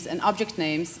function names and object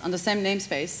names on the same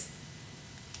namespace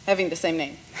having the same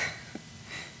name.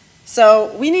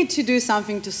 So we need to do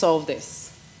something to solve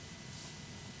this.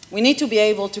 We need to be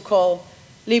able to call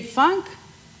libfunc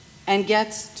and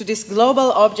get to this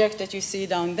global object that you see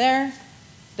down there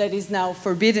that is now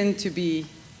forbidden to be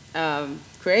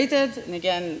created. And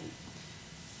again,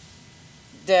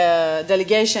 the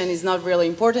delegation is not really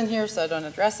important here, so I don't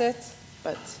address it,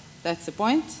 but that's the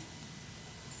point.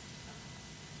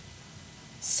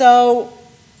 So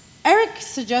Eric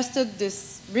suggested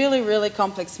this really, really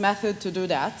complex method to do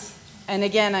that. And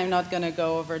again, I'm not going to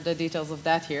go over the details of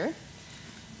that here.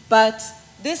 But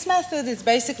this method is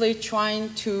basically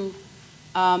trying to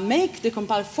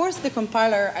force the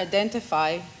compiler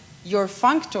identify your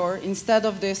functor instead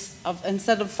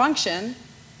of function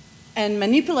and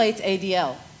manipulate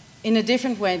ADL in a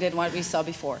different way than what we saw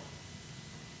before.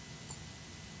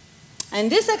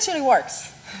 And this actually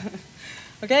works.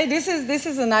 Okay, this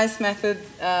is a nice method.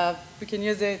 We can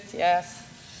use it, yes.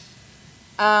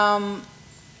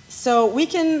 So we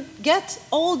can get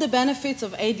all the benefits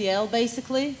of ADL,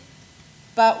 basically,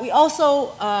 but we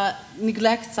also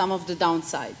neglect some of the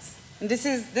downsides. And this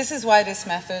is why this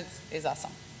method is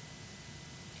awesome.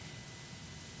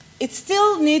 It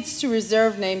still needs to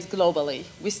reserve names globally.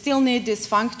 We still need this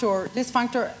functor. This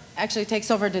functor actually takes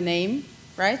over the name,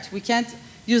 right? We can't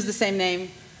use the same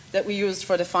name that we used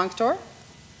for the functor.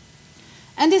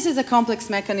 And this is a complex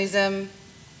mechanism,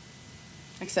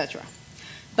 etc.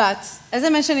 But as I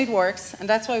mentioned, it works, and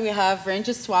that's why we have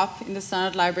ranges swap in the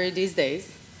standard library these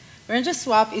days. Ranges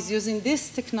swap is using this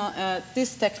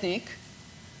technique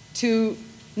to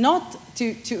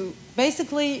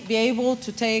basically be able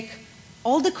to take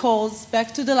all the calls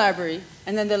back to the library,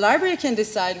 and then the library can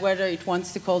decide whether it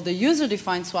wants to call the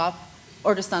user-defined swap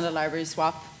or the standard library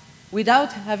swap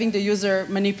without having the user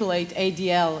manipulate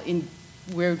ADL in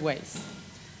weird ways.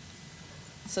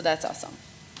 So that's awesome.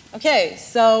 Okay,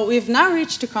 so we've now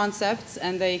reached two concepts,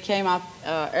 and they came up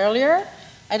earlier.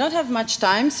 I don't have much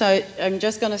time, so I'm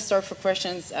just going to start for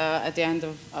questions at the end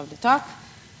of the talk.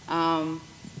 Let me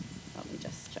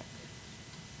just check.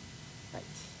 Right.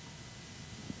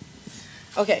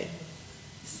 Okay.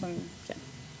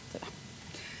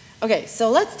 Okay, so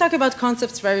let's talk about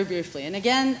concepts very briefly. And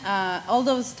again, all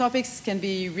those topics can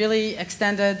be really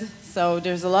extended, so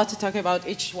there's a lot to talk about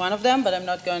each one of them, but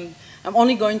I'm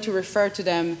only going to refer to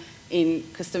them in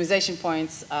customization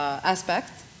points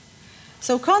aspect.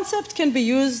 So concept can be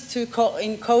used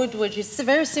in code which is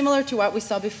very similar to what we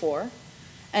saw before.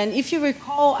 And if you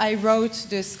recall, I wrote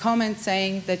this comment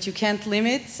saying that you can't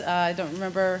limit. I don't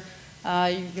remember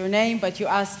your name, but you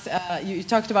asked, you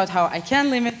talked about how I can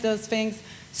limit those things.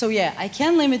 So yeah, I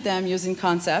can limit them using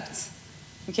concepts,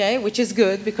 okay, which is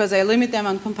good because I limit them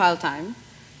on compile time.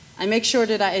 I make sure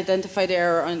that I identify the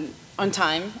error on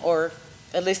time, or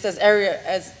at least as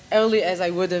early as I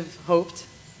would have hoped.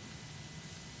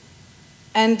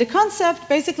 And the concept,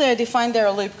 basically I define there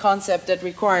a lib concept that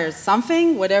requires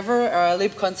something, whatever, a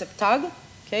lib concept tag,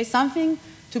 okay, something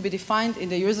to be defined in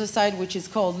the user side which is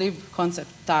called lib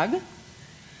concept tag.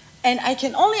 And I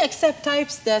can only accept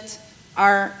types that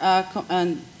are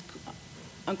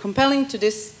compelling to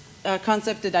this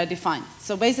concept that I defined.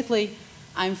 So basically,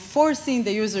 I'm forcing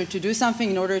the user to do something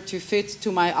in order to fit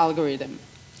to my algorithm.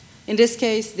 In this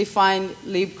case, define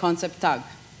lib concept tag.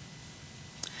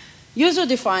 User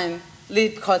define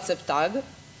lib concept tag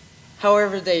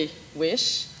however they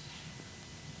wish,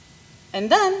 and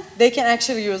then they can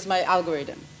actually use my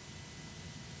algorithm.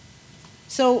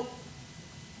 So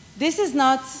this is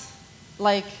not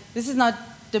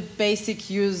the basic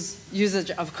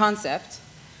usage of concept,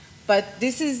 but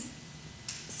this is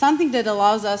something that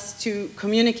allows us to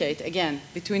communicate, again,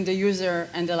 between the user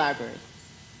and the library.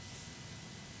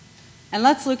 And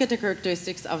let's look at the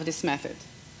characteristics of this method.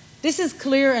 This is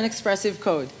clear and expressive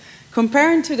code.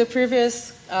 Comparing to the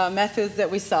previous methods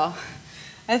that we saw,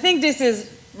 I think this is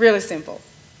really simple.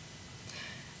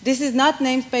 This is not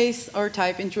namespace or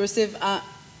type intrusive.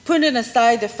 Putting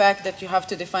aside the fact that you have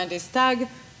to define this tag,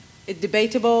 it's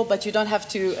debatable, but you don't have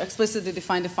to explicitly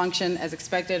define the function as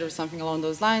expected or something along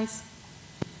those lines.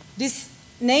 This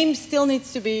name still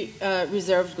needs to be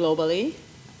reserved globally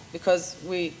because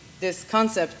this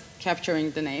concept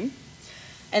capturing the name.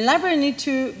 And library need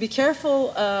to be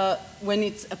careful when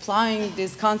it's applying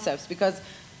these concepts, because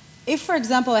if, for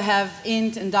example, I have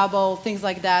int and double, things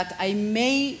like that, I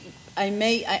need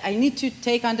to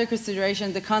take under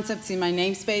consideration the concepts in my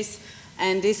namespace,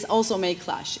 and this also may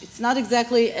clash. It's not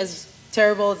exactly as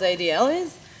terrible as ADL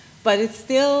is, but it's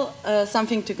still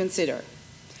something to consider.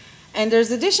 And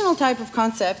there's additional type of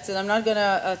concepts that I'm not going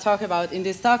to talk about in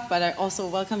this talk, but I also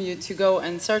welcome you to go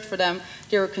and search for them.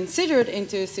 They were considered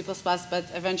into C++,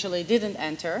 but eventually didn't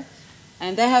enter.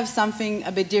 And they have something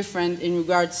a bit different in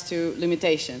regards to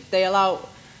limitations. They allow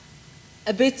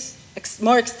a bit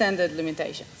more extended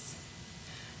limitations.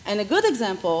 And a good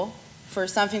example for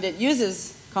something that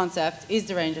uses concept is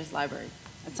the ranges library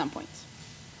at some point.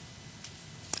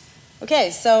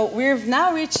 Okay, so we've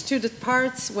now reached to the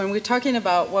parts when we're talking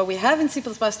about what we have in C++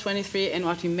 23 and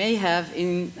what we may have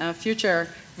in future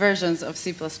versions of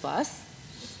C++.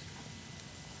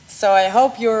 So I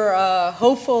hope you're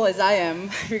hopeful as I am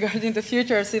regarding the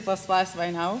future of C++ by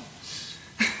now.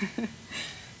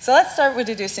 So let's start with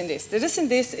deducing this. Deducing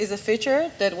this is a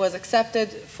feature that was accepted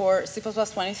for C++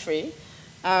 23,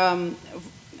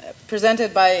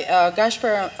 presented by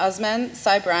Gasper Osman,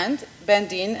 Cy Brand, Ben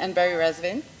Dean, and Barry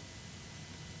Resvin.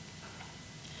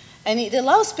 And it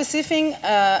allows specifying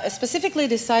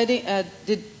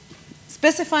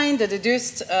the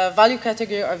deduced value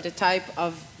category of the type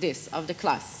of the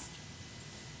class.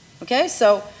 Okay,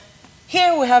 so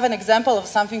Here we have an example of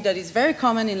something that is very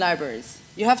common in libraries.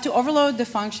 You have to overload the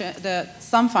function,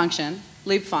 some function,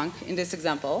 libfunc in this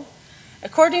example,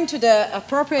 according to the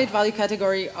appropriate value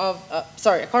category of,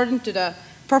 according to the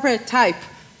appropriate type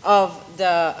of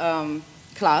the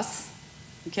class,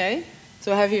 okay?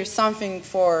 So I have here something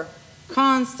for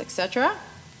const, etc.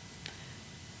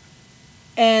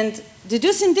 And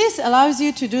deducing this allows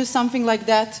you to do something like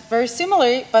that very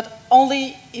similarly, but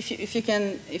only if you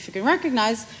can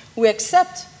recognize, we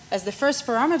accept as the first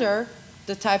parameter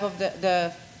the type of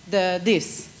the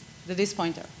this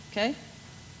pointer, okay?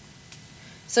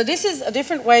 So this is a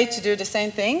different way to do the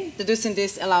same thing. Deducing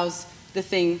this allows the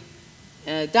thing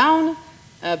down.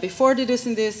 Before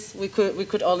deducing this, we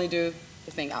could only do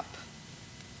the thing up.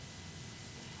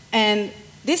 And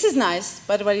this is nice,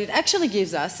 but what it actually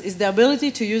gives us is the ability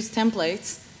to use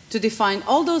templates to define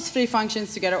all those three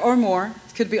functions together or more.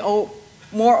 It could be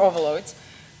more overloads.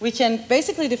 We can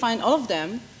basically define all of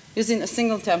them using a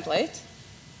single template,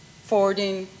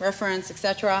 forwarding, reference,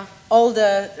 etc. All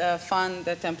the fun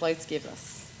that templates give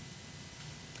us.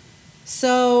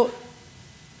 So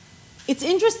it's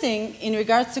interesting in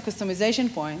regards to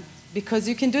customization point because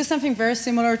you can do something very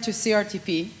similar to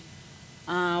CRTP,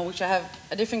 which I have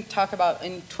a different talk about.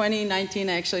 In 2019,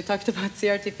 I actually talked about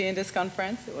CRTP in this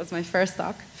conference. It was my first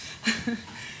talk.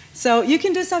 So you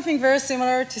can do something very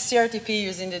similar to CRTP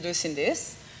using deducing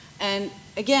this. And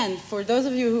again, for those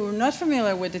of you who are not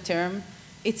familiar with the term,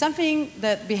 it's something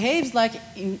that behaves like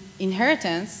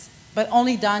inheritance, but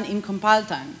only done in compile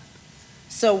time.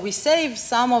 So we save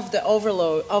some of the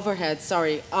overhead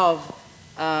of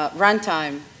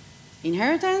runtime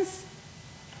inheritance.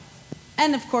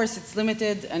 And of course, it's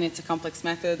limited, and it's a complex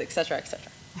method, etc.,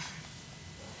 etc.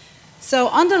 So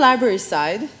on the library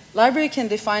side, library can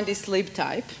define this lib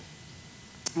type,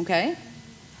 okay?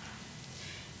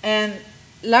 And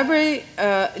library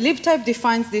lib type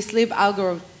defines this lib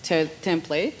algorithm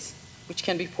template, which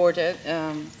can be ported,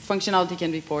 functionality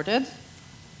can be ported.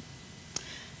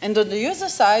 And on the user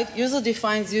side, user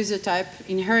defines user type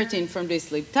inheriting from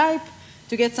this lib type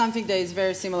to get something that is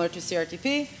very similar to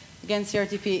CRTP. Again,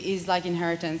 CRTP is like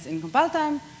inheritance in compile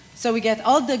time. So we get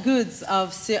all the goods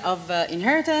of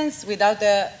inheritance without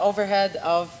the overhead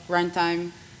of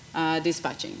runtime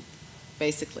dispatching,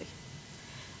 basically.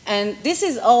 And this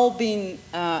is all being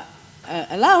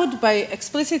allowed by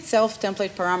explicit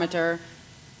self-template parameter,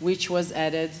 which was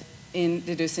added in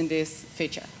deducing this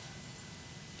feature.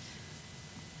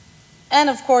 And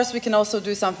of course, we can also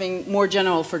do something more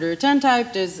general for the return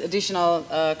type. There's additional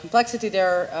complexity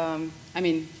there.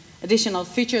 Additional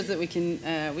features that we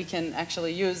can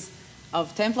actually use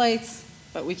of templates,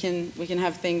 but we can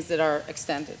have things that are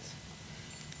extended.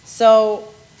 So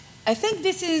I think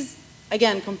this is,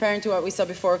 again, comparing to what we saw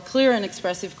before, clear and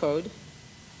expressive code.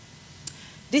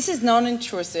 This is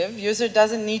non-intrusive. User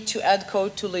doesn't need to add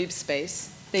code to lib space.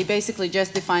 They basically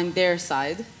just define their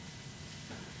side.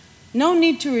 No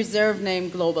need to reserve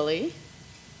name globally.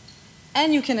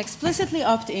 And you can explicitly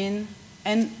opt in,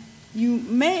 and you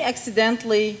may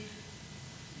accidentally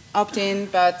opt in,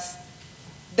 but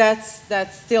that's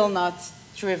still not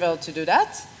trivial to do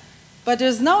that. But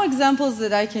there's no examples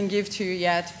that I can give to you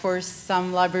yet for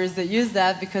some libraries that use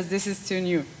that because this is too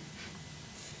new.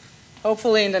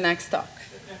 Hopefully in the next talk.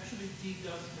 Actually, D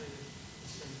does have the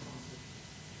same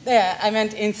concept. Yeah, I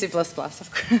meant in C++, of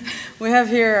course. We have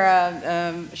here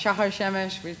Shahar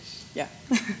Shemesh, which, yeah.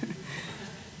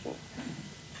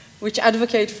 Which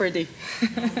advocate for D.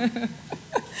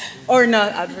 Or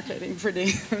not advocating for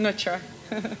D, I'm not sure.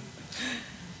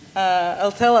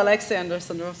 I'll tell Alexei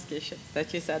Andersonovsky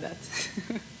that you said that.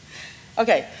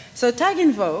 Okay, so tag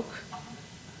invoke.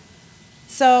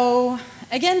 So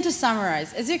again, to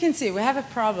summarize, as you can see, we have a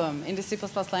problem in the C++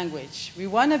 language. We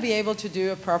want to be able to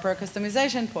do a proper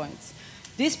customization points.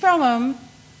 This problem,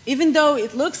 even though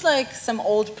it looks like some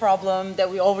old problem that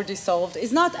we already solved,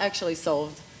 is not actually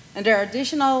solved. And there are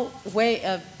additional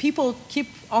people keep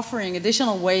offering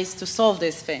additional ways to solve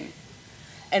this thing.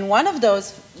 And one of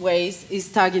those ways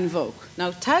is tag invoke.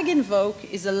 Now, tag invoke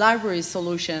is a library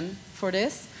solution for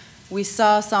this. We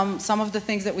saw some of the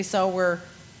things that we saw were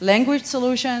language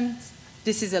solutions.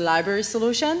 This is a library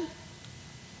solution.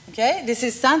 Okay? This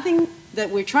is something that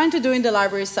we're trying to do in the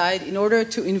library side in order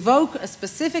to invoke a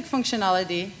specific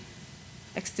functionality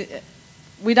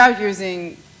without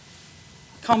using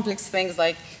complex things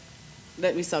like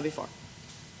that we saw before.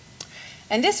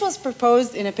 And this was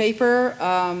proposed in a paper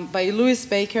by Louis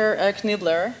Baker, Eric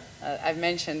Nibler, I've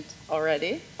mentioned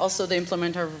already, also the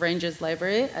implementer of Ranges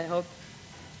library. I hope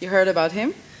you heard about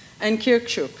him, and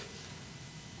CoreCpp.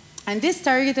 And this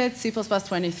targeted C++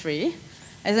 23,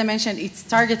 As I mentioned, it's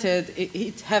targeted,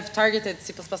 it have targeted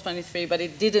C++23, but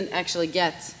it didn't actually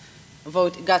got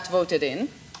voted in.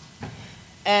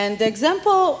 And the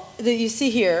example that you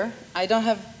see here, I don't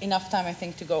have enough time, I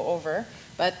think, to go over,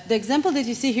 but the example that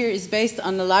you see here is based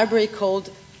on a library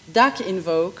called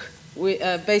duck-invoke,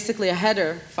 basically a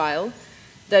header file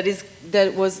that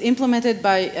was implemented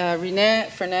by René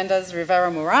Fernandez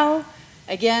Rivera Moral.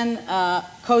 Again,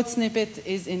 code snippet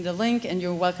is in the link, and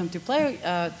you're welcome to play,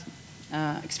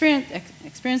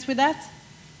 experience with that.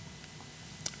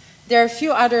 There are a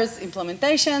few other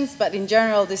implementations, but in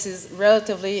general, this is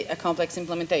relatively a complex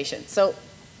implementation. So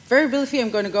very briefly, I'm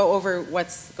going to go over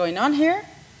what's going on here.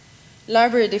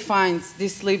 Library defines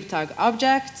this libtag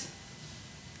object.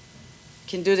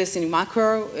 Can do this in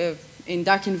macro. In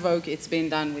duck-invoke, it's been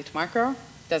done with macro.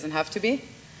 Doesn't have to be.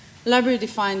 Library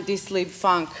defined this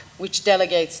libfunc, which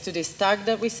delegates to this tag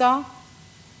that we saw.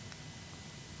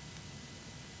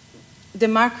 The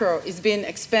macro is being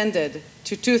expanded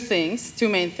to two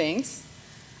main things,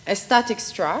 a static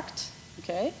struct,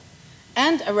 okay,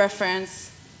 and a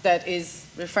reference that is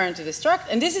referring to the struct.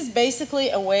 And this is basically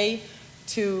a way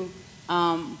to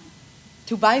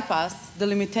bypass the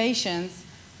limitations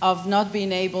of not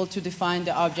being able to define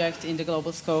the object in the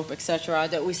global scope, etc.,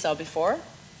 that we saw before.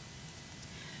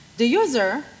 The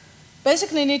user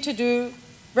basically need to do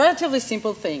relatively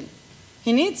simple thing.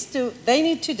 They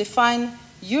need to define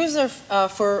user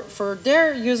for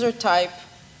their user type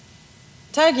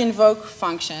tag invoke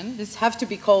function. This have to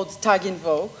be called tag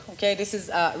invoke. Okay, this is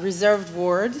a reserved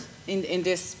word in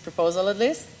this proposal at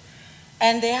least,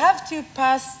 and they have to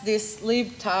pass this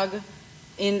lib tag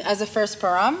in as a first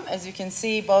param, as you can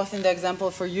see both in the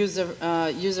example for user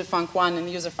func1 and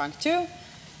user func2.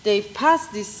 They pass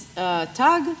this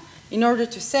tag in order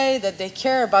to say that they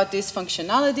care about this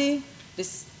functionality,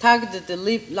 this tag that the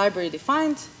library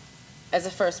defined as a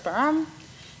first param.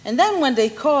 And then when they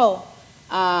call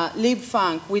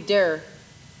libfunc with their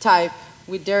type,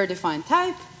 with their defined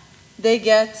type, they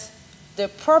get the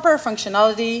proper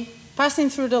functionality passing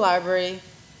through the library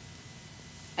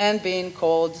and being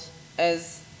called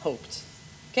as hoped.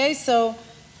 Okay, so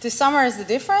to summarize the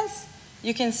difference,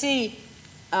 you can see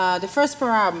the first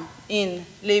param in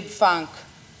libfunc,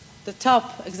 the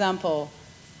top example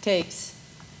takes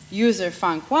user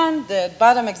func1, the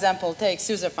bottom example takes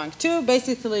user func2.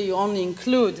 Basically, you only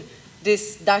include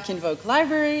this duck-invoke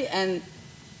library and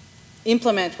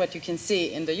implement what you can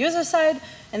see in the user side,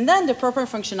 and then the proper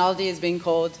functionality is being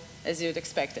called as you'd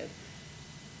expected.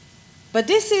 But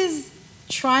this is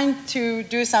trying to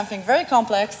do something very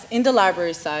complex in the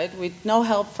library side with no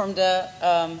help from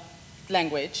the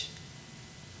language.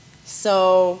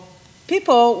 So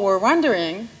people were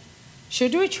wondering,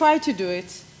 should we try to do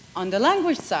it on the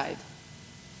language side?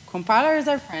 Compiler is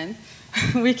our friend.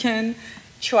 We can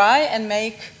try and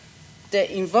make the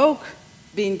invoke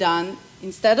being done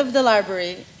instead of the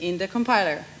library in the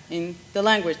compiler, in the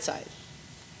language side.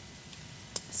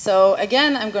 So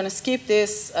again, I'm going to skip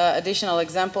these additional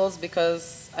examples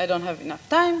because I don't have enough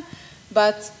time.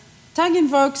 But tag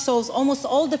invoke solves almost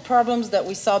all the problems that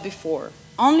we saw before.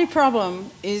 Only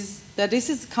problem is that this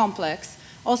is complex.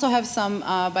 Also have some,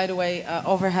 by the way,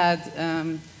 overhead,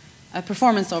 a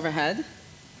performance overhead,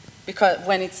 because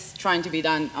when it's trying to be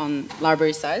done on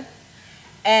library side.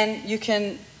 And you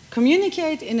can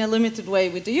communicate in a limited way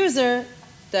with the user.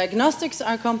 Diagnostics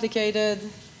are complicated.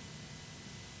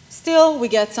 Still, we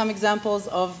get some examples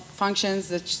of functions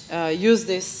that use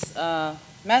this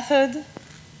method.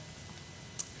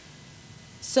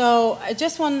 So I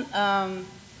just want to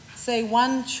say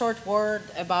one short word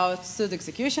about stud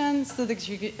execution. Stud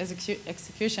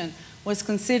execution was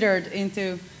considered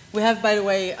into, we have, by the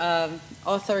way,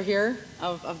 author here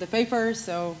of the paper,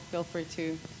 so feel free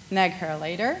to nag her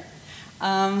later.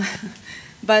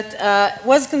 But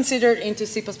was considered into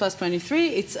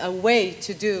C++23. It's a way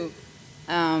to do,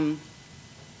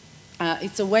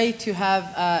 it's a way to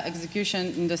have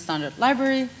execution in the standard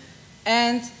library,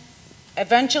 and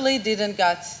eventually didn't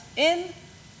get in,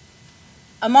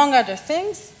 among other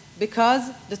things,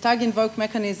 because the tag invoke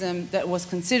mechanism that was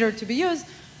considered to be used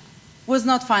was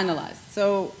not finalized.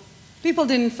 So people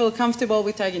didn't feel comfortable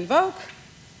with tag invoke,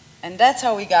 and that's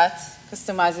how we got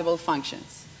customizable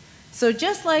functions. So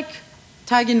just like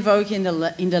tag invoke in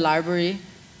the library,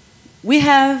 we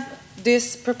have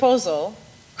this proposal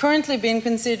currently being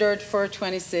considered for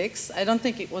 26. I don't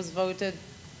think it was voted.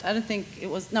 I don't think it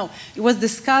was, no, it was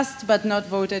discussed but not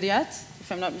voted yet,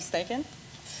 if I'm not mistaken.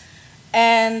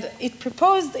 And it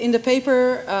proposed in the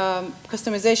paper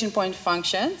customization point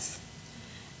functions,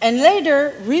 and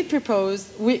later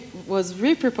was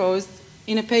reproposed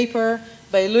in a paper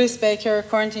by Louis Baker,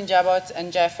 Corentin Jabot,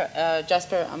 and Jasper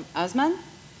Asman.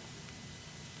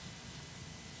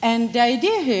 And the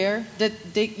idea here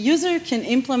that the user can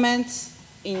implement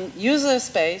in user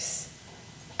space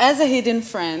as a hidden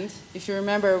friend. If you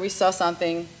remember, we saw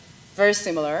something very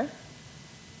similar.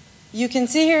 You can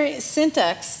see here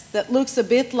syntax that looks a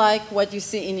bit like what you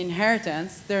see in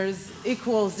inheritance. There's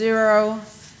equals 0,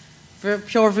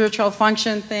 pure virtual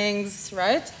function things,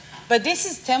 right? But this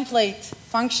is template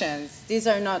functions. These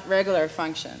are not regular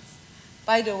functions.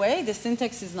 By the way, the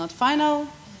syntax is not final,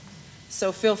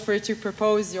 so feel free to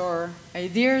propose your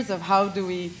ideas of how do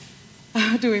we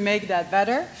make that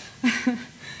better.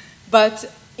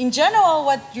 But in general,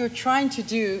 what you're trying to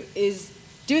do is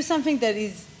do something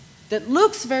that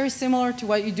looks very similar to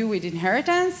what you do with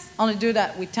inheritance, only do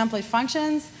that with template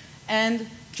functions, and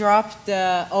drop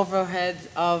the overhead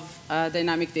of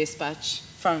dynamic dispatch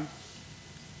from,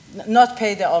 not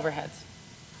pay the overhead.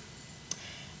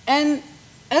 And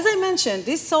as I mentioned,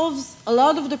 this solves a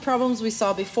lot of the problems we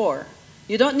saw before.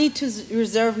 You don't need to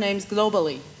reserve names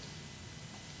globally.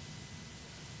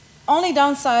 Only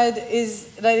downside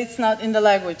is that it's not in the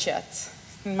language yet,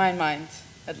 in my mind,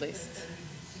 at least.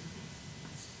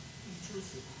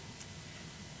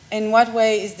 In what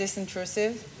way is this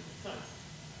intrusive?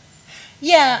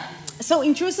 Yeah, so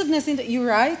intrusiveness into, you're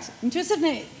right.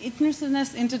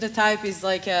 Intrusiveness into the type is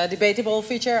like a debatable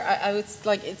feature. I would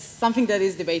like, it's something that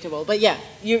is debatable. But yeah,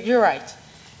 you're right.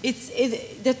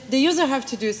 The user have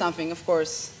to do something, of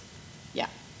course. Yeah.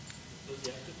 Does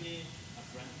it have to be a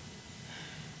friend?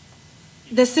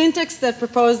 The syntax that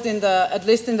proposed in the, at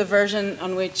least in the version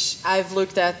on which I've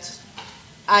looked at,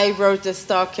 I wrote this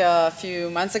talk a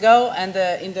few months ago, and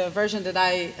in the version that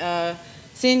I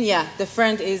seen, yeah, the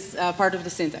friend is part of the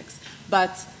syntax.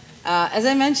 But as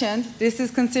I mentioned, this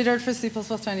is considered for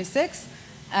C++26,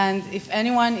 and if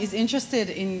anyone is interested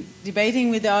in debating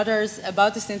with the others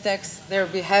about the syntax, they'll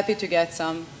be happy to get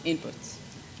some inputs.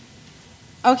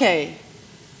 Okay.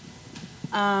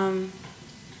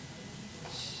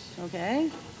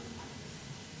 Okay.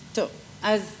 So,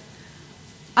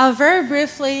 I'll very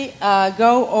briefly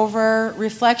go over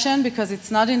reflection because it's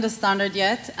not in the standard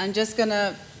yet. I'm just going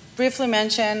to briefly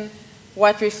mention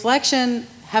what reflection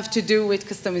have to do with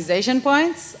customization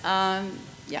points.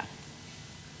 Yeah.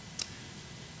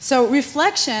 So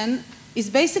reflection is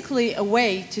basically a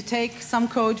way to take some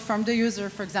code from the user,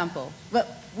 for example.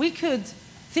 But we could,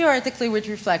 theoretically with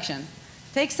reflection,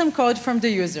 take some code from the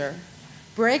user,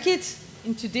 break it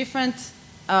into different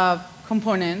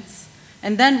components,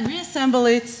 and then reassemble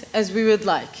it as we would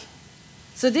like.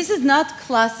 So this is not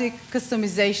classic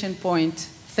customization point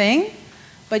thing,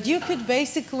 but you could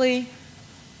basically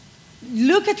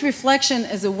look at reflection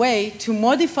as a way to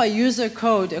modify user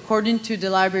code according to the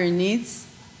library needs.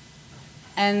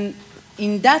 And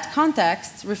in that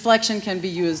context, reflection can be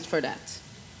used for that.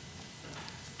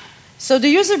 So the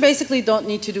user basically don't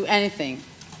need to do anything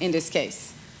in this case.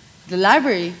 The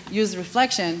library uses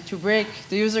reflection to break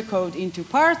the user code into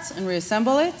parts and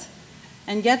reassemble it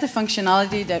and get the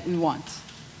functionality that we want.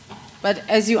 But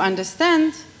as you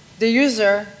understand, the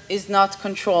user is not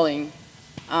controlling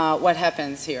what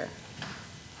happens here.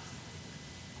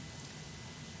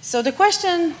 So the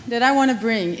question that I want to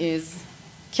bring is,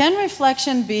 can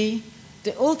reflection be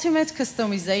the ultimate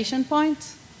customization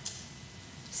point?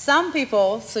 Some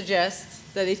people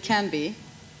suggest that it can be.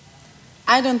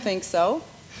 I don't think so.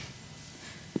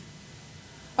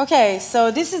 Okay,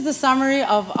 so this is the summary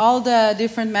of all the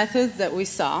different methods that we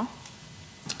saw.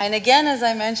 And again, as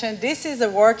I mentioned, this is a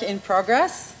work in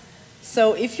progress.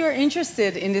 So if you're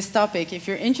interested in this topic, if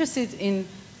you're interested in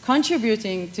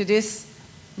contributing to this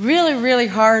really, really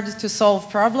hard to solve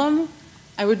problem,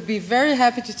 I would be very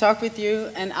happy to talk with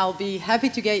you, and I'll be happy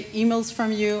to get emails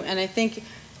from you. And I think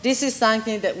this is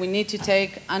something that we need to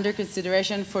take under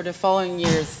consideration for the following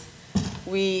years.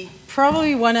 We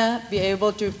probably want to be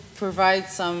able to provide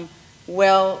some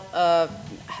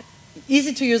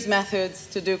easy-to-use methods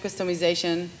to do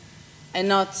customization and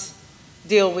not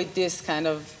deal with this kind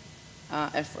of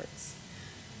efforts.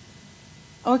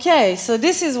 Okay, so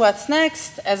this is what's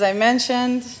next, as I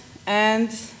mentioned,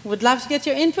 and would love to get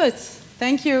your input.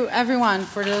 Thank you, everyone,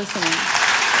 for listening.